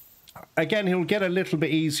 Again, he'll get a little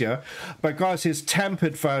bit easier. But guys, his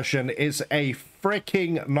tempered version is a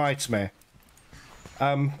freaking nightmare.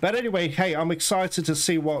 But anyway, hey, I'm excited to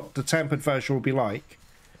see what the tempered version will be like.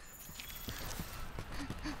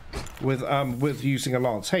 With using a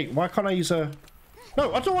lance. Hey, why can't I use a...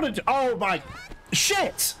 No, I don't want to... Oh my...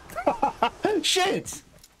 Shit! Shit!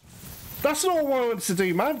 That's not what I wanted to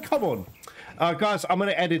do, man. Come on. Guys, I'm going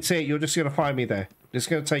to edit it. You're just going to find me there. It's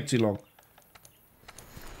going to take too long.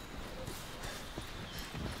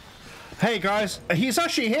 Hey, guys. He's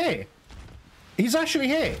actually here. He's actually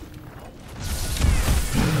here.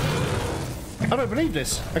 I don't believe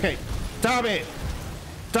this. Okay. Damn it.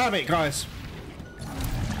 Damn it, guys.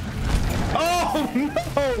 Oh,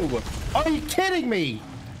 no. Are you kidding me?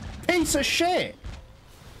 Piece of shit.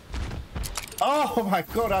 Oh, my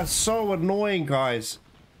God. That's so annoying, guys.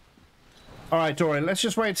 All right, Dorian. Let's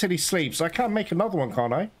just wait until he sleeps. I can make another one,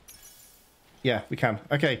 can't I? Yeah, we can.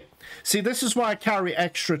 Okay. See, this is why I carry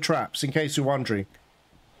extra traps, in case you're wondering.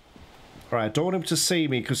 All right, I don't want him to see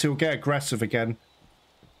me, because he'll get aggressive again.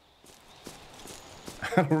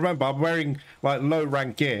 And remember, I'm wearing, like,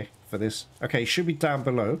 low-rank gear for this. Okay, he should be down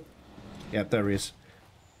below. Yeah, there he is.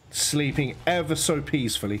 Sleeping ever so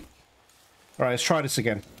peacefully. All right, let's try this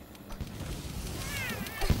again.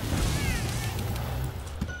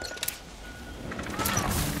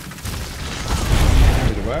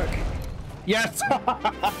 Did it work? Yes!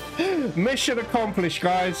 Mission accomplished,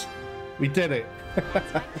 guys. We did it.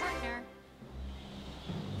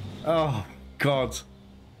 Oh, God.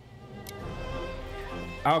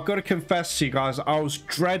 I've got to confess to you guys, I was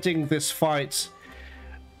dreading this fight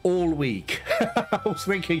all week. I was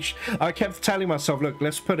thinking, I kept telling myself, look,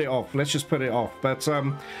 let's put it off. Let's just put it off. But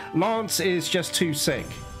Lance is just too sick.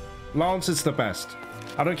 Lance is the best.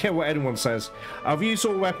 I don't care what anyone says. I've used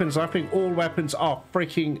all weapons. I think all weapons are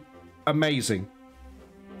freaking amazing.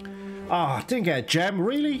 Ah, didn't get a gem,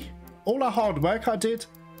 really? All that hard work I did?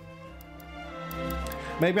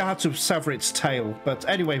 Maybe I had to sever its tail, but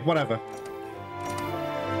anyway, whatever.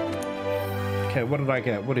 Okay, what did I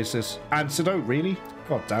get? What is this? Antidote, really?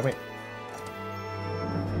 God damn it.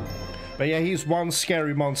 But yeah, he's one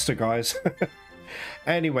scary monster, guys.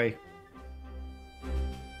 Anyway.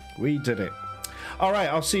 We did it. Alright,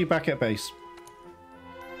 I'll see you back at base.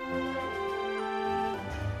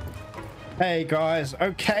 Hey, guys.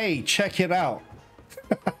 Okay, check it out.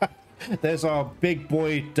 There's our big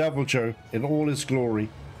boy Deviljho in all his glory.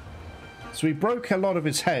 So we broke a lot of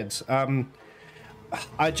his heads.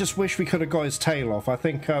 I just wish we could have got his tail off. I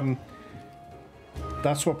think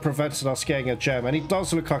that's what prevented us getting a gem. And he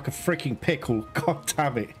does look like a freaking pickle. God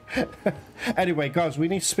damn it. Anyway, guys, we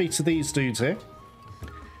need to speak to these dudes here.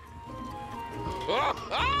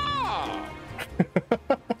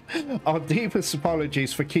 Our deepest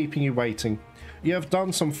apologies for keeping you waiting. You have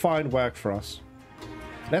done some fine work for us.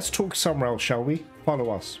 Let's talk somewhere else, shall we? Follow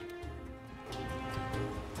us.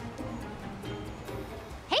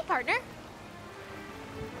 Hey, partner.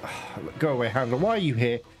 Go away, handler. Why are you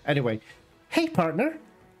here? Anyway. Hey, partner.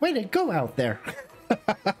 Way to go out there.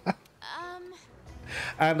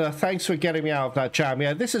 And thanks for getting me out of that jam.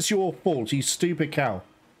 Yeah, this is your fault, you stupid cow.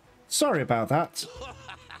 Sorry about that.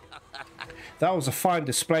 That was a fine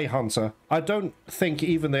display, Hunter. I don't think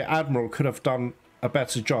even the Admiral could have done a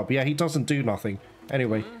better job. Yeah, he doesn't do nothing.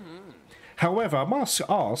 Anyway. However, I must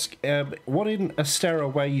ask, what in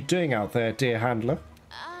Astera were you doing out there, dear handler?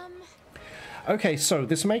 Okay, so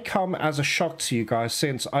this may come as a shock to you guys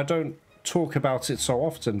since I don't talk about it so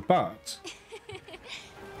often, but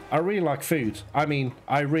I really like food. I mean,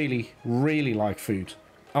 I really, really like food.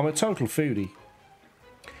 I'm a total foodie.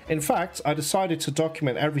 In fact, I decided to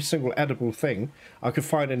document every single edible thing I could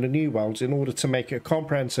find in the New World in order to make a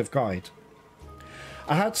comprehensive guide.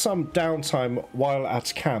 I had some downtime while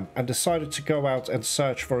at camp and decided to go out and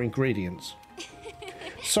search for ingredients.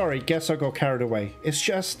 Sorry, guess I got carried away. It's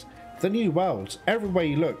just the New World. Everywhere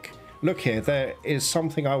you look here, there is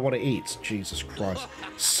something I want to eat. Jesus Christ.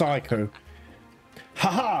 Psycho.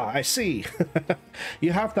 Haha, I see.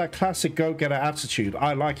 You have that classic go-getter attitude.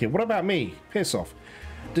 I like it. What about me? Piss off.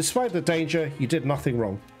 Despite the danger, you did nothing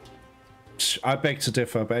wrong. I beg to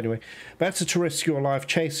differ, but anyway. Better to risk your life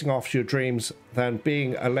chasing after your dreams than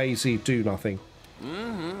being a lazy do-nothing.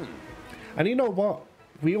 And you know what?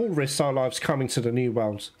 We all risk our lives coming to the new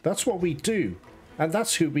world. That's what we do. And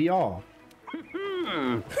that's who we are.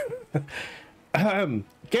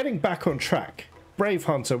 Getting back on track. Brave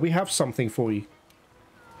Hunter, we have something for you.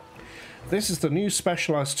 This is the new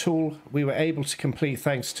specialized tool we were able to complete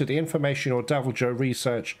thanks to the information your Deviljho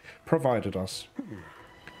research provided us.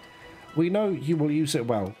 We know you will use it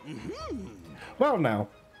well. Well now,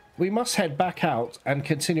 we must head back out and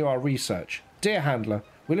continue our research. Dear Handler,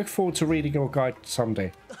 we look forward to reading your guide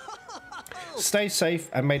someday. Stay safe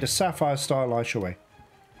and may the Sapphire Star light your way.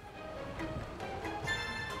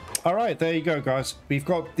 Alright, there you go, guys. We've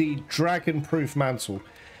got the dragon-proof mantle.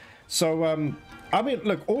 So, I mean,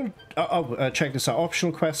 look, check this out.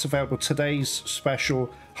 Optional quests available today's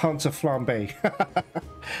special Hunter Flambé.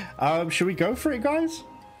 Should we go for it, guys?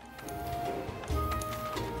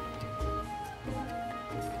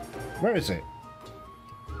 Where is it?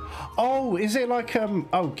 Oh, is it like,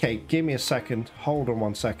 okay, give me a second. Hold on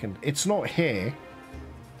 1 second. It's not here.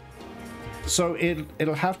 So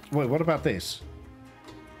it'll have, wait, what about this?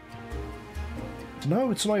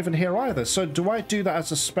 No, it's not even here either. So do I do that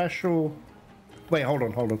as a special? Wait, hold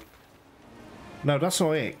on. No, that's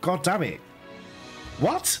not it. God damn it.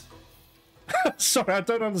 What? Sorry, I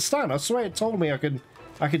don't understand. I swear it told me I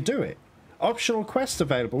could do it. Optional quest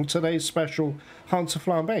available, today's special Hunter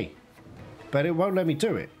Flambé. But it won't let me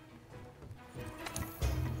do it.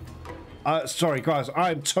 Sorry, guys,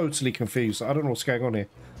 I'm totally confused. I don't know what's going on here.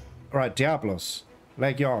 Alright, Diablos,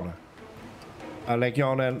 Legiana,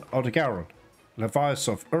 Legiana and Odegaron,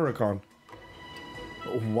 Leviathan, Uragon.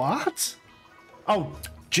 What? Oh,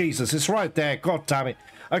 Jesus, it's right there. God damn it.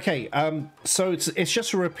 Okay, so it's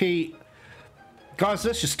just a repeat. Guys,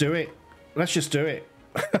 let's just do it. Let's just do it.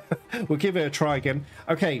 We'll give it a try again.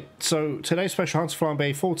 Okay, so today's special Hunter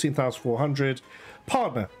Flambé, 14,400.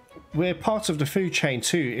 Partner, we're part of the food chain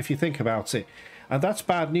too, if you think about it. And that's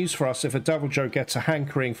bad news for us if a Deviljho gets a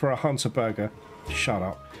hankering for a Hunter burger. Shut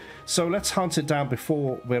up. So let's hunt it down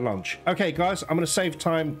before we're lunch. Okay, guys, I'm going to save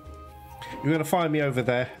time. You're going to find me over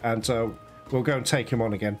there, and we'll go and take him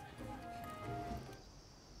on again.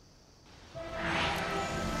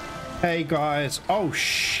 Hey, guys. Oh,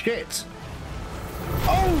 shit.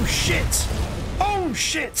 Oh, shit. Oh,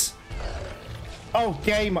 shit. Oh,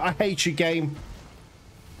 game. I hate you, game.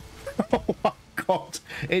 Oh, my God.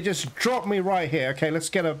 It just dropped me right here. Okay, let's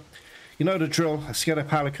get a... You know the drill. Let's get a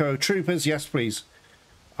palico. Troopers, yes, please.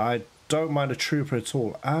 I don't mind a trooper at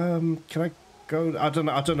all. Can I go... I don't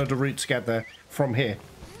know the route to get there from here.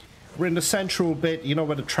 We're in the central bit. You know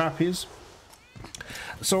where the trap is?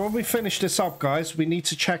 So when we finish this up, guys, we need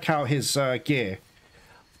to check out his gear.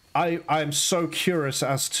 I'm so curious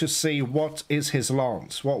as to see what is his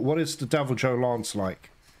lance. What is the Deviljho lance like?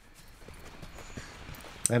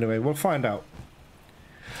 Anyway, we'll find out.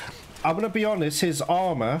 I'm going to be honest, his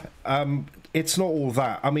armor, it's not all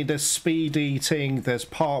that. I mean, there's speed eating, there's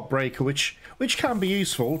part breaker, which can be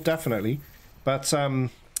useful, definitely. But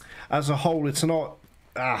as a whole, it's not...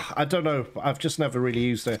 I don't know. I've just never really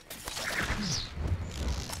used it.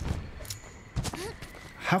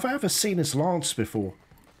 Have I ever seen his lance before?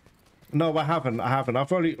 No, I haven't.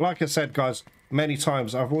 I've only, like I said, guys, many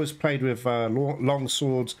times, I've always played with long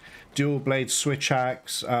swords, dual blade, switch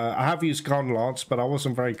axe. I have used gun lance, but I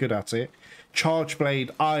wasn't very good at it. Charge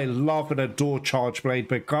blade, I love and adore charge blade,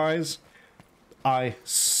 but guys, I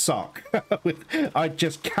suck. I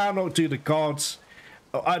just cannot do the guards.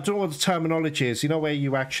 I don't know what the terminology is. You know where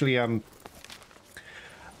you actually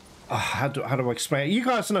how do I explain it? You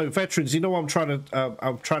guys know, veterans. You know what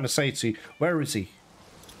I'm trying to say to you. Where is he?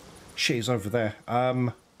 Shit, he's over there.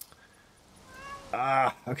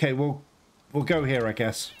 Okay, we'll go here, I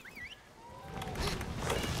guess.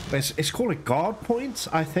 It's called a guard point,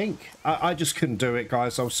 I think. I just couldn't do it,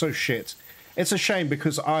 guys. I was so shit. It's a shame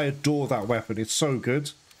because I adore that weapon. It's so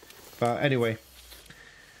good. But anyway.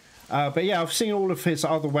 But yeah, I've seen all of his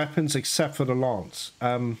other weapons except for the lance.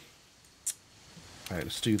 Okay,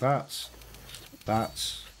 let's do that.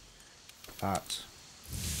 That.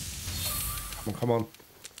 Come on.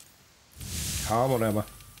 Come on, Emma.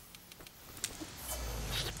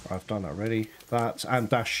 I've done that already. That and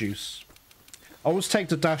dash juice. I always take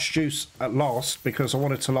the dash juice at last because I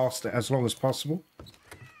want it to last as long as possible.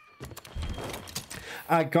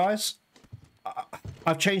 Guys,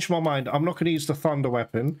 I've changed my mind. I'm not going to use the thunder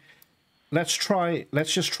weapon. Let's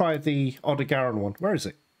just try the Odegaron one. Where is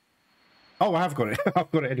it? Oh, I have got it. I've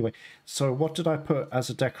got it anyway. So what did I put as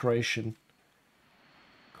a decoration?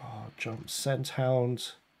 God, Jump, scent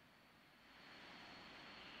hound.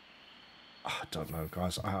 I don't know,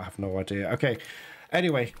 guys. I have no idea. Okay.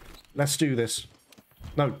 Anyway, let's do this.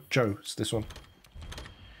 No, Joe, it's this one.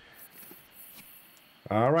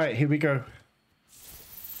 All right, here we go.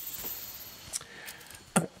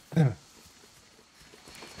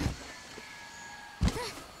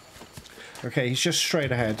 Okay, he's just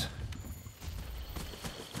straight ahead.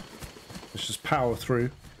 Let's just power through.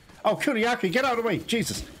 Oh, Kuniaki, get out of the way!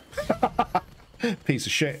 Jesus! Piece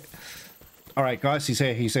of shit. Alright, guys, he's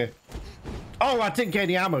here, he's here. Oh, I didn't get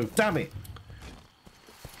any ammo. Damn it.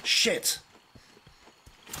 Shit.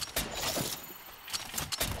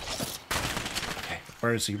 Okay,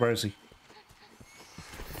 where is he? Where is he?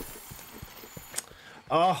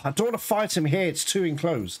 Oh, I don't want to fight him here. It's too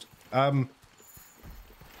enclosed. Guys,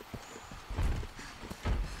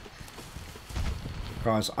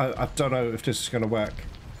 I don't know if this is going to work.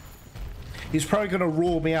 He's probably going to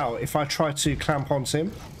roar me out if I try to clamp onto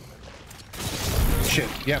him. Shit.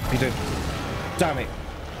 Yep, he did. Damn it.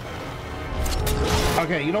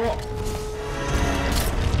 Okay, you know what?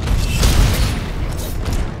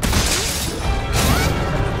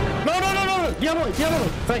 No, no, no, no, no. The other way, the other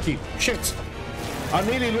way. Thank you. Shit. I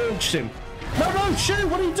nearly launched him. No, no, shoot.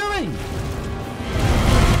 What are you doing?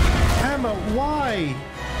 Emma, why?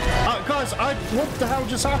 Guys, what the hell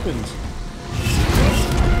just happened?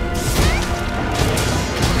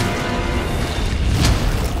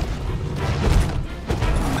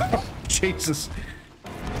 Jesus.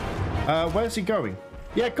 Where's he going?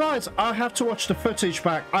 Yeah, guys, I have to watch the footage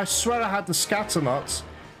back. I swear I had the scatter nuts.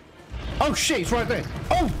 Oh, shit, he's right there.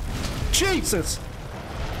 Oh, Jesus.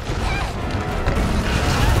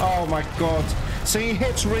 Oh, my God. See, he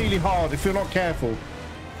hits really hard if you're not careful.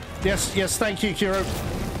 Yes, yes, thank you, Kiro.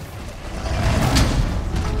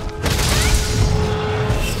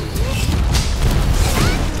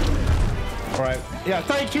 All right. Yeah,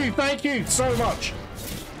 thank you so much.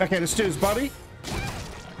 Okay, let's do his body.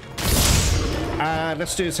 And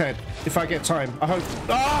let's do his head, if I get time. I hope...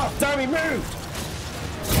 Ah, damn, he moved!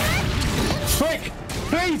 Quick,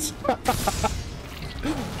 please!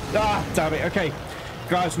 Ah, damn it. Okay,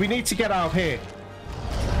 guys, we need to get out of here.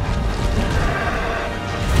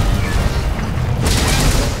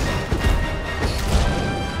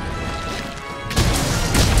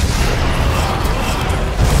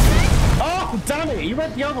 Oh, damn it, he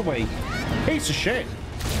went the other way. Piece of shit.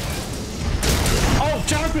 Oh,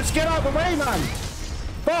 Junkers, get out of the way, man!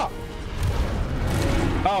 Fuck!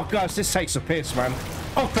 Oh, guys, this takes a piss, man.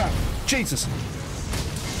 Oh, crap. Jesus.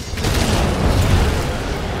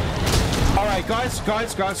 Alright, guys,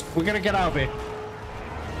 we're gonna get out of here.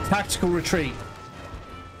 Tactical retreat.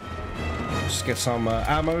 Just get some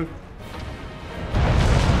ammo.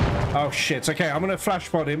 Oh, shit. Okay, I'm gonna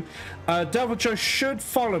flash pod him. Deviljho should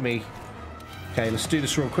follow me. Okay, let's do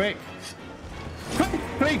this real quick.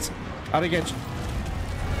 Please! I didn't get you.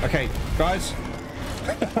 Okay, guys.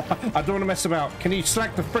 I don't want to mess about. Can you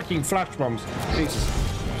slack the freaking flash bombs? Jesus.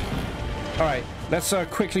 Alright, let's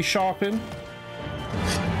quickly sharpen.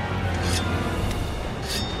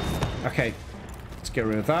 Okay, let's get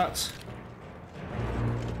rid of that.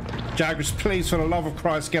 Jaggers, please, for the love of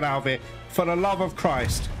Christ, get out of here. For the love of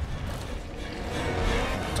Christ.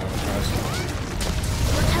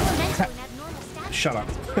 Shut up.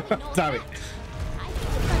 Damn it.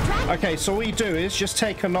 Okay, so all you do is just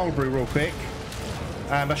take a Nullbrew real quick,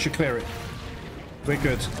 and that should clear it. We're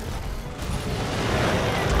good.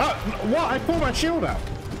 Oh, what? I pulled my shield out.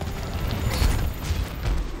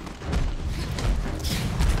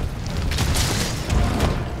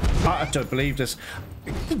 I don't believe this.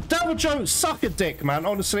 Deviljho, suck a dick, man.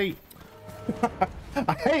 Honestly,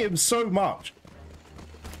 I hate him so much.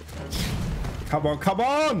 Come on, come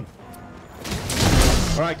on!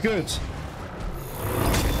 All right, good.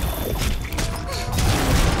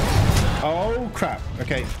 Oh, crap.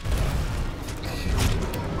 Okay.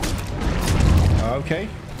 Okay.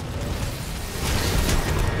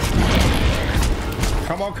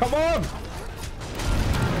 Come on, come on!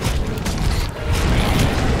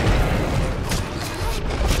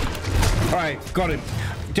 Alright, got him.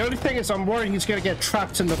 The only thing is I'm worried he's going to get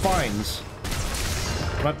trapped in the vines.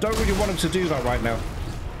 And I don't really want him to do that right now.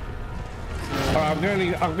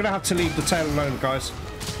 Alright, I'm gonna have to leave the tail alone, guys.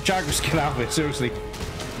 Jaggers, get out of it, seriously.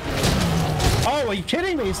 Oh, are you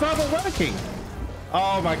kidding me? It's not even working.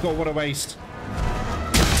 Oh my god, what a waste.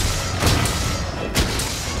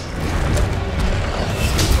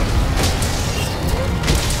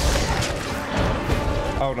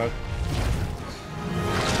 Oh no.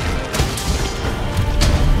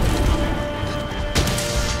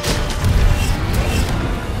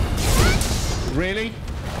 Really?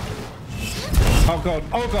 God.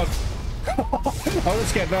 Oh, God. I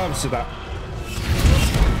always get nervous with that.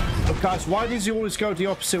 Oh, guys, why does he always go the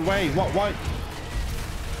opposite way? What? Why?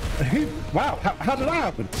 Who? Wow. How did that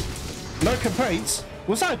happen? No complaints.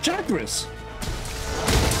 Was that Jagras?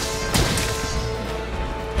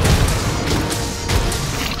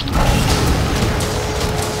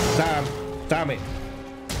 Damn it.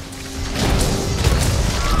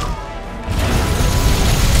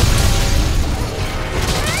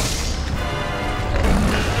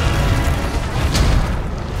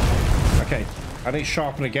 Okay, I need to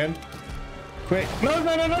sharpen again. Quick. No.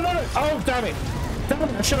 Oh, damn it.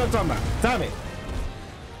 I should have done that. Damn it.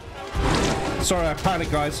 Sorry, I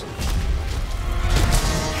panicked, guys.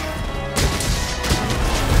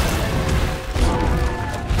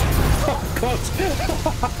 Oh, God.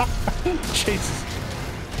 Jesus.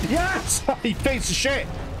 Yes! He piece of shit.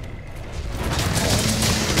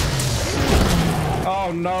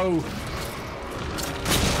 Oh, no.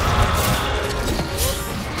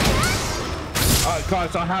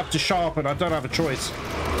 Guys, I have to sharpen. I don't have a choice.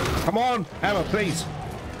 Come on, Emma, please.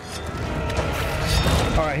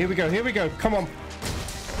 All right, here we go. Come on.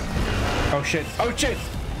 Oh, shit.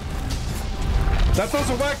 That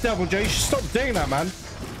doesn't work, Deviljho. You should stop doing that, man.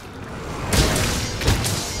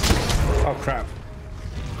 Oh, crap.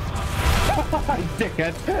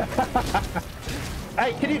 Dickhead.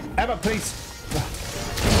 Hey, can you... Emma, please.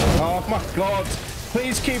 Oh, my God.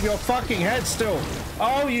 Please keep your fucking head still.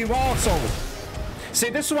 Oh, you arsehole. See,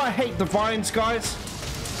 this is why I hate the vines, guys.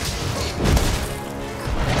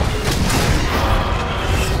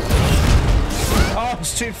 Oh,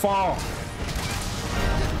 it's too far.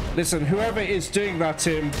 Listen, whoever is doing that,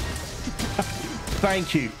 Tim,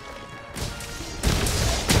 thank you.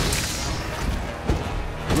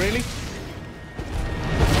 Really?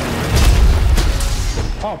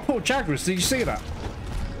 Oh, poor Jagras, did you see that?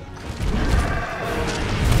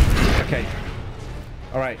 Okay.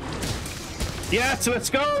 All right. Yeah, so let's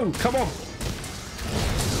go. Come on.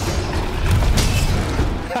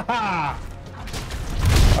 Haha.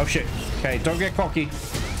 Oh, shit. Okay, don't get cocky.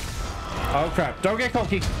 Oh, crap. Don't get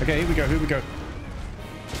cocky. Okay, here we go.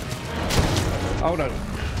 Oh, no.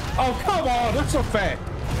 Oh, come on. That's not fair.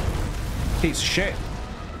 Piece of shit.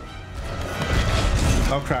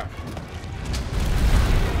 Oh, crap.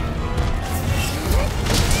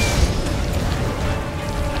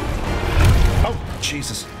 Oh,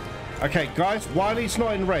 Jesus. Okay, guys, while he's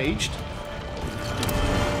not enraged...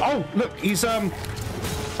 Oh, look, he's,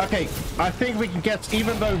 Okay, I think we can get...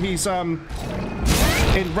 Even though he's,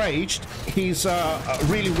 enraged, he's,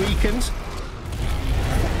 really weakened.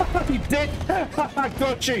 He did! I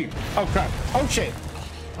got you! Oh, crap. Oh, shit.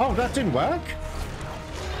 Oh, that didn't work?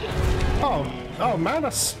 Oh, man,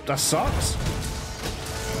 that sucks.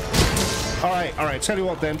 Alright, tell you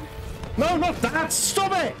what, then. No, not that!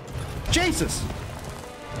 Stop it! Jesus!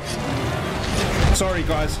 Sorry,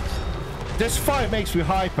 guys. This fight makes me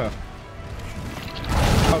hyper.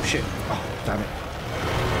 Oh, shit. Oh, damn it.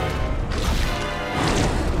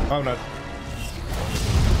 Oh, no.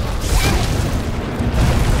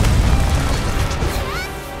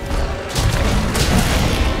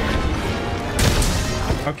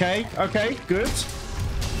 Okay, good.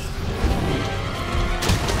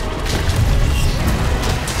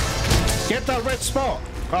 Get that red spot.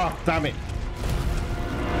 Oh, damn it.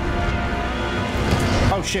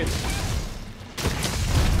 Oh, shit.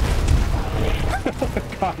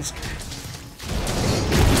 Guys.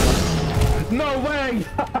 No way.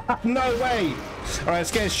 No way. All right,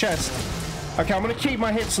 let's get his chest. Okay, I'm going to keep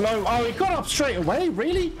my hits low. Oh, he got up straight away?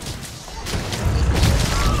 Really?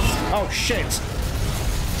 Oh, shit.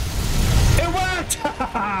 It worked.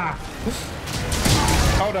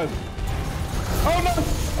 Oh, no. Oh, no.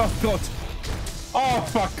 Oh, God. Oh,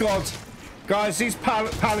 my God. Guys, these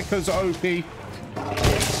palicos are OP.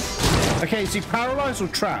 Okay, is he paralyzed or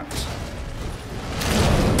trapped?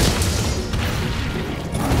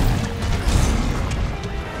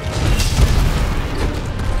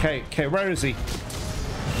 Okay, where is he?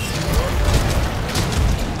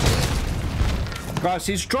 Guys,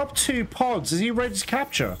 he's dropped 2 pods. Is he ready to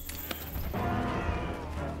capture?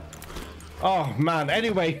 Oh, man.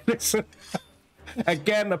 Anyway, listen.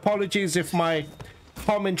 Again, apologies if my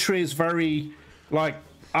commentary is very, like,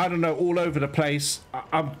 I don't know, all over the place.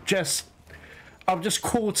 I'm just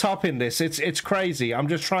caught up in this. It's crazy. I'm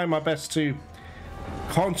just trying my best to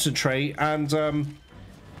concentrate and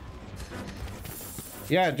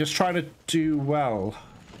yeah, just trying to do well.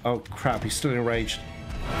 Oh crap, he's still enraged.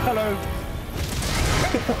 Hello.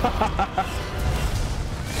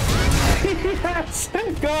 Yes,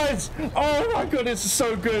 guys. Oh my god, this is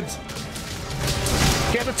so good.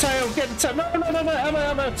 Get the tail, get the tail. No, no, no, no,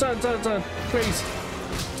 Emma, turn, please.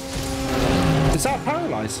 Is that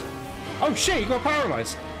paralyzed? Oh shit, you got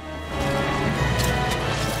paralyzed.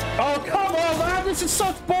 Oh, come on, man, this is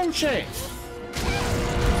such bullshit.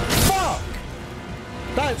 Fuck.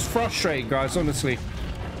 That's frustrating, guys, honestly.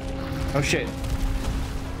 Oh shit.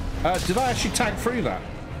 Did I actually tank through that?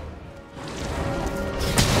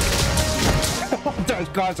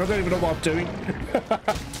 Guys, I don't even know what I'm doing.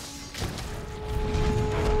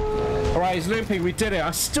 Alright, he's limping. We did it.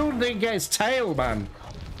 I still didn't get his tail, man.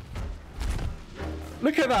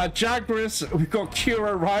 Look at that. Jagras. We've got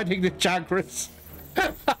Kuro riding the Jagras.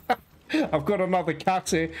 I've got another cat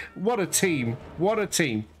here. What a team. What a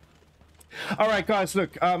team. Alright, guys,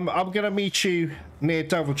 look. I'm going to meet you near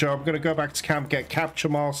Deviljho. I'm going to go back to camp, get Capture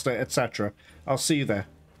Master, etc. I'll see you there.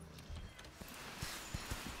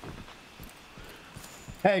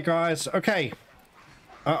 Hey, guys. Okay.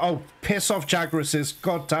 Oh, piss off, Jagras.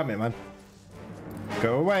 God damn it, man.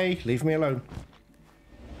 Go away. Leave me alone.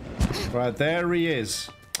 Right, there he is.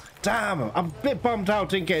 Damn, I'm a bit bummed out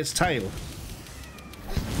didn't get his tail.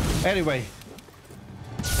 Anyway.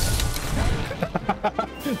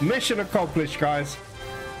 Mission accomplished, guys.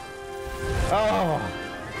 Oh.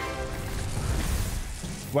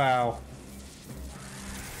 Wow.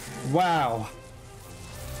 Wow.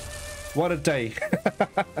 What a day.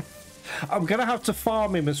 I'm going to have to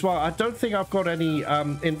farm him as well. I don't think I've got any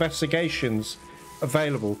investigations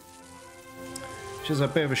available, which is a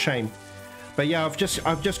bit of a shame. But yeah, I've just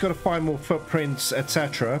got to find more footprints,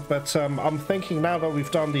 etc. But I'm thinking now that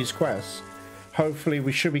we've done these quests, hopefully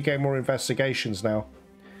we should be getting more investigations now.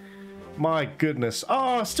 My goodness.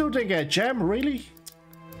 Oh, I still didn't get a gem, really?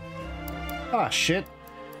 Ah, shit.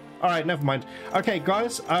 Alright, never mind. Okay,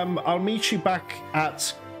 guys, I'll meet you back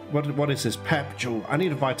at... What is this? Pep jewel. I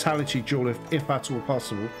need a vitality jewel if that's all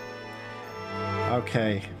possible.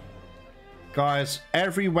 Okay. Guys,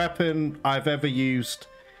 every weapon I've ever used,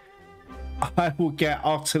 I will get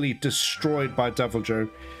utterly destroyed by Deviljho.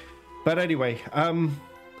 But anyway,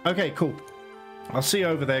 okay, cool. I'll see you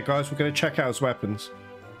over there, guys. We're going to check out his weapons.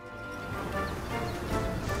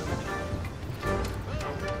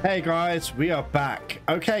 Hey guys, we are back.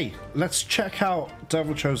 Okay, let's check out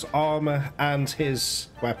Deviljho's armor and his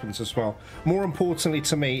weapons as well. More importantly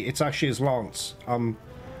to me, it's actually his lance. I'm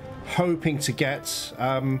hoping to get.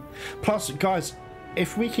 Plus, guys,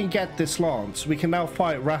 if we can get this lance, we can now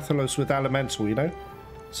fight Rathalos with Elemental, you know?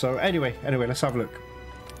 So anyway, let's have a look.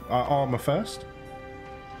 Our armor first.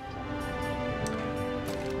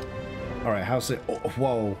 Alright, how's it? Oh,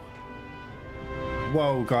 whoa.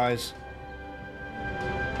 Whoa, guys.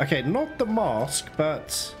 Okay, not the mask,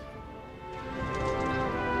 but...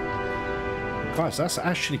 Guys, that's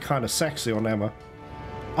actually kind of sexy on Emma.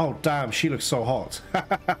 Oh, damn, she looks so hot.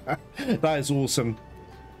 That is awesome.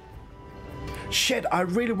 Shit, I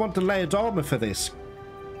really want the layered armor for this.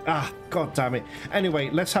 Ah, god damn it. Anyway,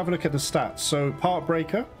 let's have a look at the stats. So, Part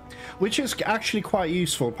Breaker, which is actually quite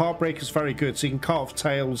useful. Part Breaker is very good, so you can cut off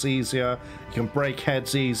tails easier, you can break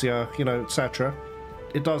heads easier, you know, etc.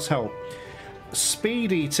 It does help.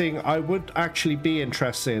 Speed Eating, I would actually be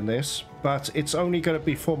interested in this, but it's only going to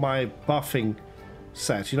be for my buffing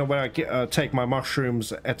set, you know, when I get, take my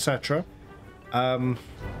mushrooms, etc.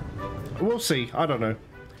 We'll see, I don't know.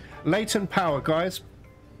 Latent Power, guys,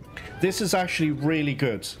 this is actually really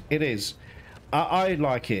good. It is. I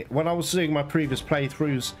like it. When I was doing my previous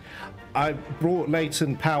playthroughs, I brought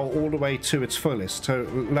Latent Power all the way to its fullest, to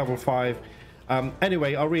level 5.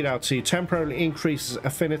 Anyway, I'll read out to you. Temporarily increases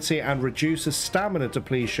affinity and reduces stamina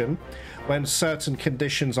depletion when certain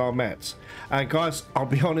conditions are met. And guys, I'll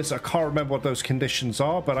be honest, I can't remember what those conditions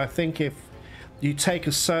are, but I think if you take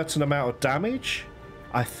a certain amount of damage,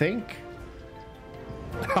 I think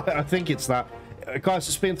it's that. Guys,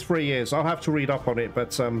 it's been 3 years. I'll have to read up on it,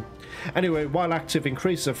 but anyway, while active,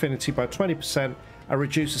 increases affinity by 20% and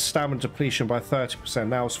reduces stamina depletion by 30%.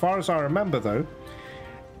 Now, as far as I remember, though,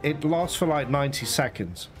 it lasts for like 90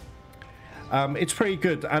 seconds. It's pretty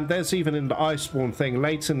good, and there's even in the Iceborne thing,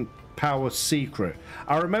 Latent Power Secret.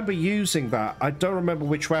 I remember using that. I don't remember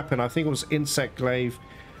which weapon. I think it was Insect Glaive.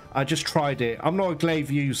 I just tried it. I'm not a glaive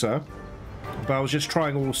user, but I was just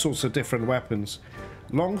trying all sorts of different weapons.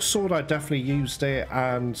 Longsword, I definitely used it,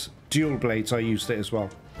 and Dual Blades, I used it as well.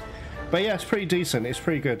 But yeah, it's pretty decent. It's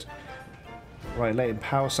pretty good. Right, Latent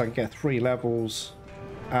Power, so I can get 3 levels,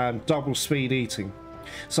 and double Speed Eating.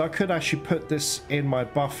 So I could actually put this in my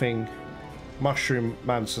buffing Mushroom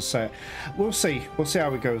Mancer set. We'll see. We'll see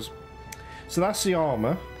how it goes. So that's the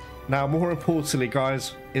armor. Now, more importantly,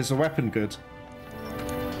 guys, is the weapon good?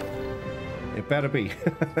 It better be.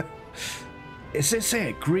 Is this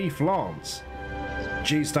it? Grief Lance.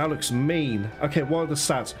 Jeez, that looks mean. Okay, what are the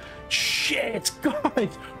stats? Shit,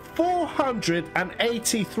 guys,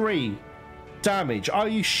 483 damage. Are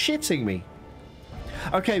you shitting me?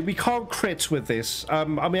 Okay, we can't crit with this. I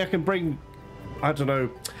mean, I can bring, I don't know,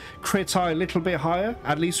 crit high a little bit higher.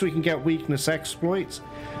 At least we can get weakness exploits.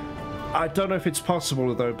 I don't know if it's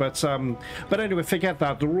possible though, but anyway, forget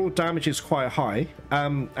that. The raw damage is quite high,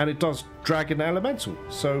 and it does Dragon Elemental.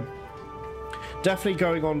 So definitely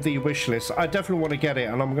going on the wish list. I definitely want to get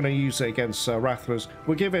it, and I'm going to use it against Rathalers.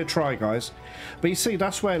 We'll give it a try, guys. But you see,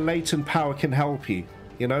 that's where latent power can help you.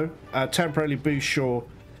 You know, temporarily boost your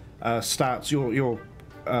stats, your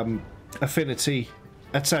affinity,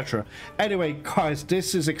 etc. Anyway, guys,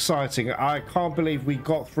 this is exciting. I can't believe we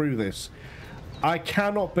got through this. I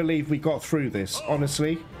cannot believe we got through this,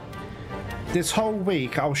 honestly. This whole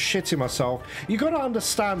week, I was shitting myself. You got to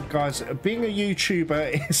understand, guys, being a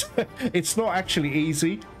YouTuber is it's not actually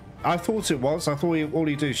easy. I thought it was. I thought all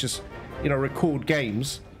you do is just, you know, record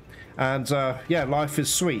games. And yeah, life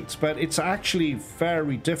is sweet, but it's actually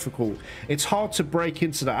very difficult. It's hard to break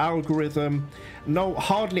into the algorithm. No,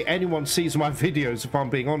 hardly anyone sees my videos, if I'm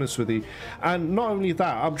being honest with you. And not only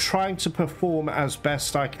that, I'm trying to perform as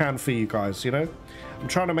best I can for you guys, you know? I'm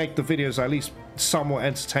trying to make the videos at least somewhat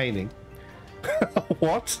entertaining.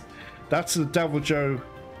 What? That's the Deviljho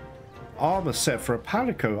armor set for a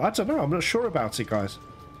Palico. I don't know, I'm not sure about it, guys.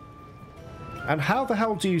 And how the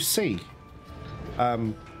hell do you see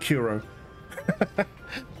Kuro?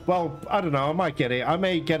 Well, I don't know, I might get it. I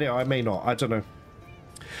may get it, I may not, I don't know.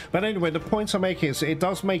 But anyway, the point I'm making is it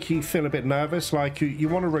does make you feel a bit nervous, like you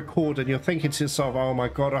want to record and you're thinking to yourself, oh my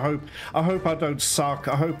god, I hope I don't suck,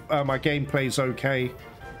 I hope my gameplay's okay,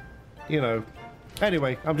 you know.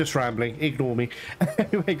 Anyway, I'm just rambling, ignore me.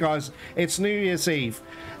 Anyway, guys, it's New Year's Eve.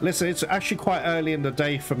 Listen, it's actually quite early in the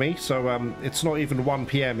day for me, so it's not even 1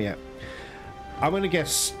 PM yet. I'm gonna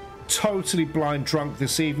get totally blind drunk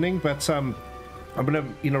this evening, but I'm gonna,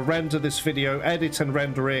 you know, render this video, edit and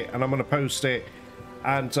render it, and I'm gonna post it.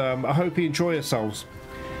 And I hope you enjoy yourselves.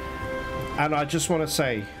 And I just want to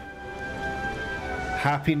say,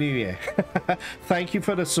 Happy New Year. Thank you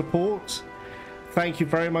for the support. Thank you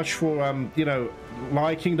very much for you know,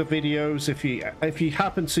 liking the videos. If you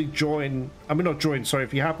happen to join, I mean not join, sorry,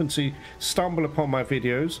 if you happen to stumble upon my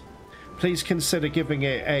videos, please consider giving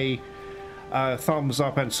it a thumbs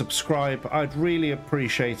up and subscribe. I'd really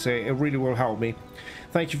appreciate it. It really will help me.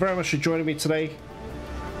 Thank you very much for joining me today,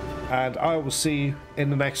 and I will see you in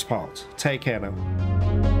the next part. Take care now.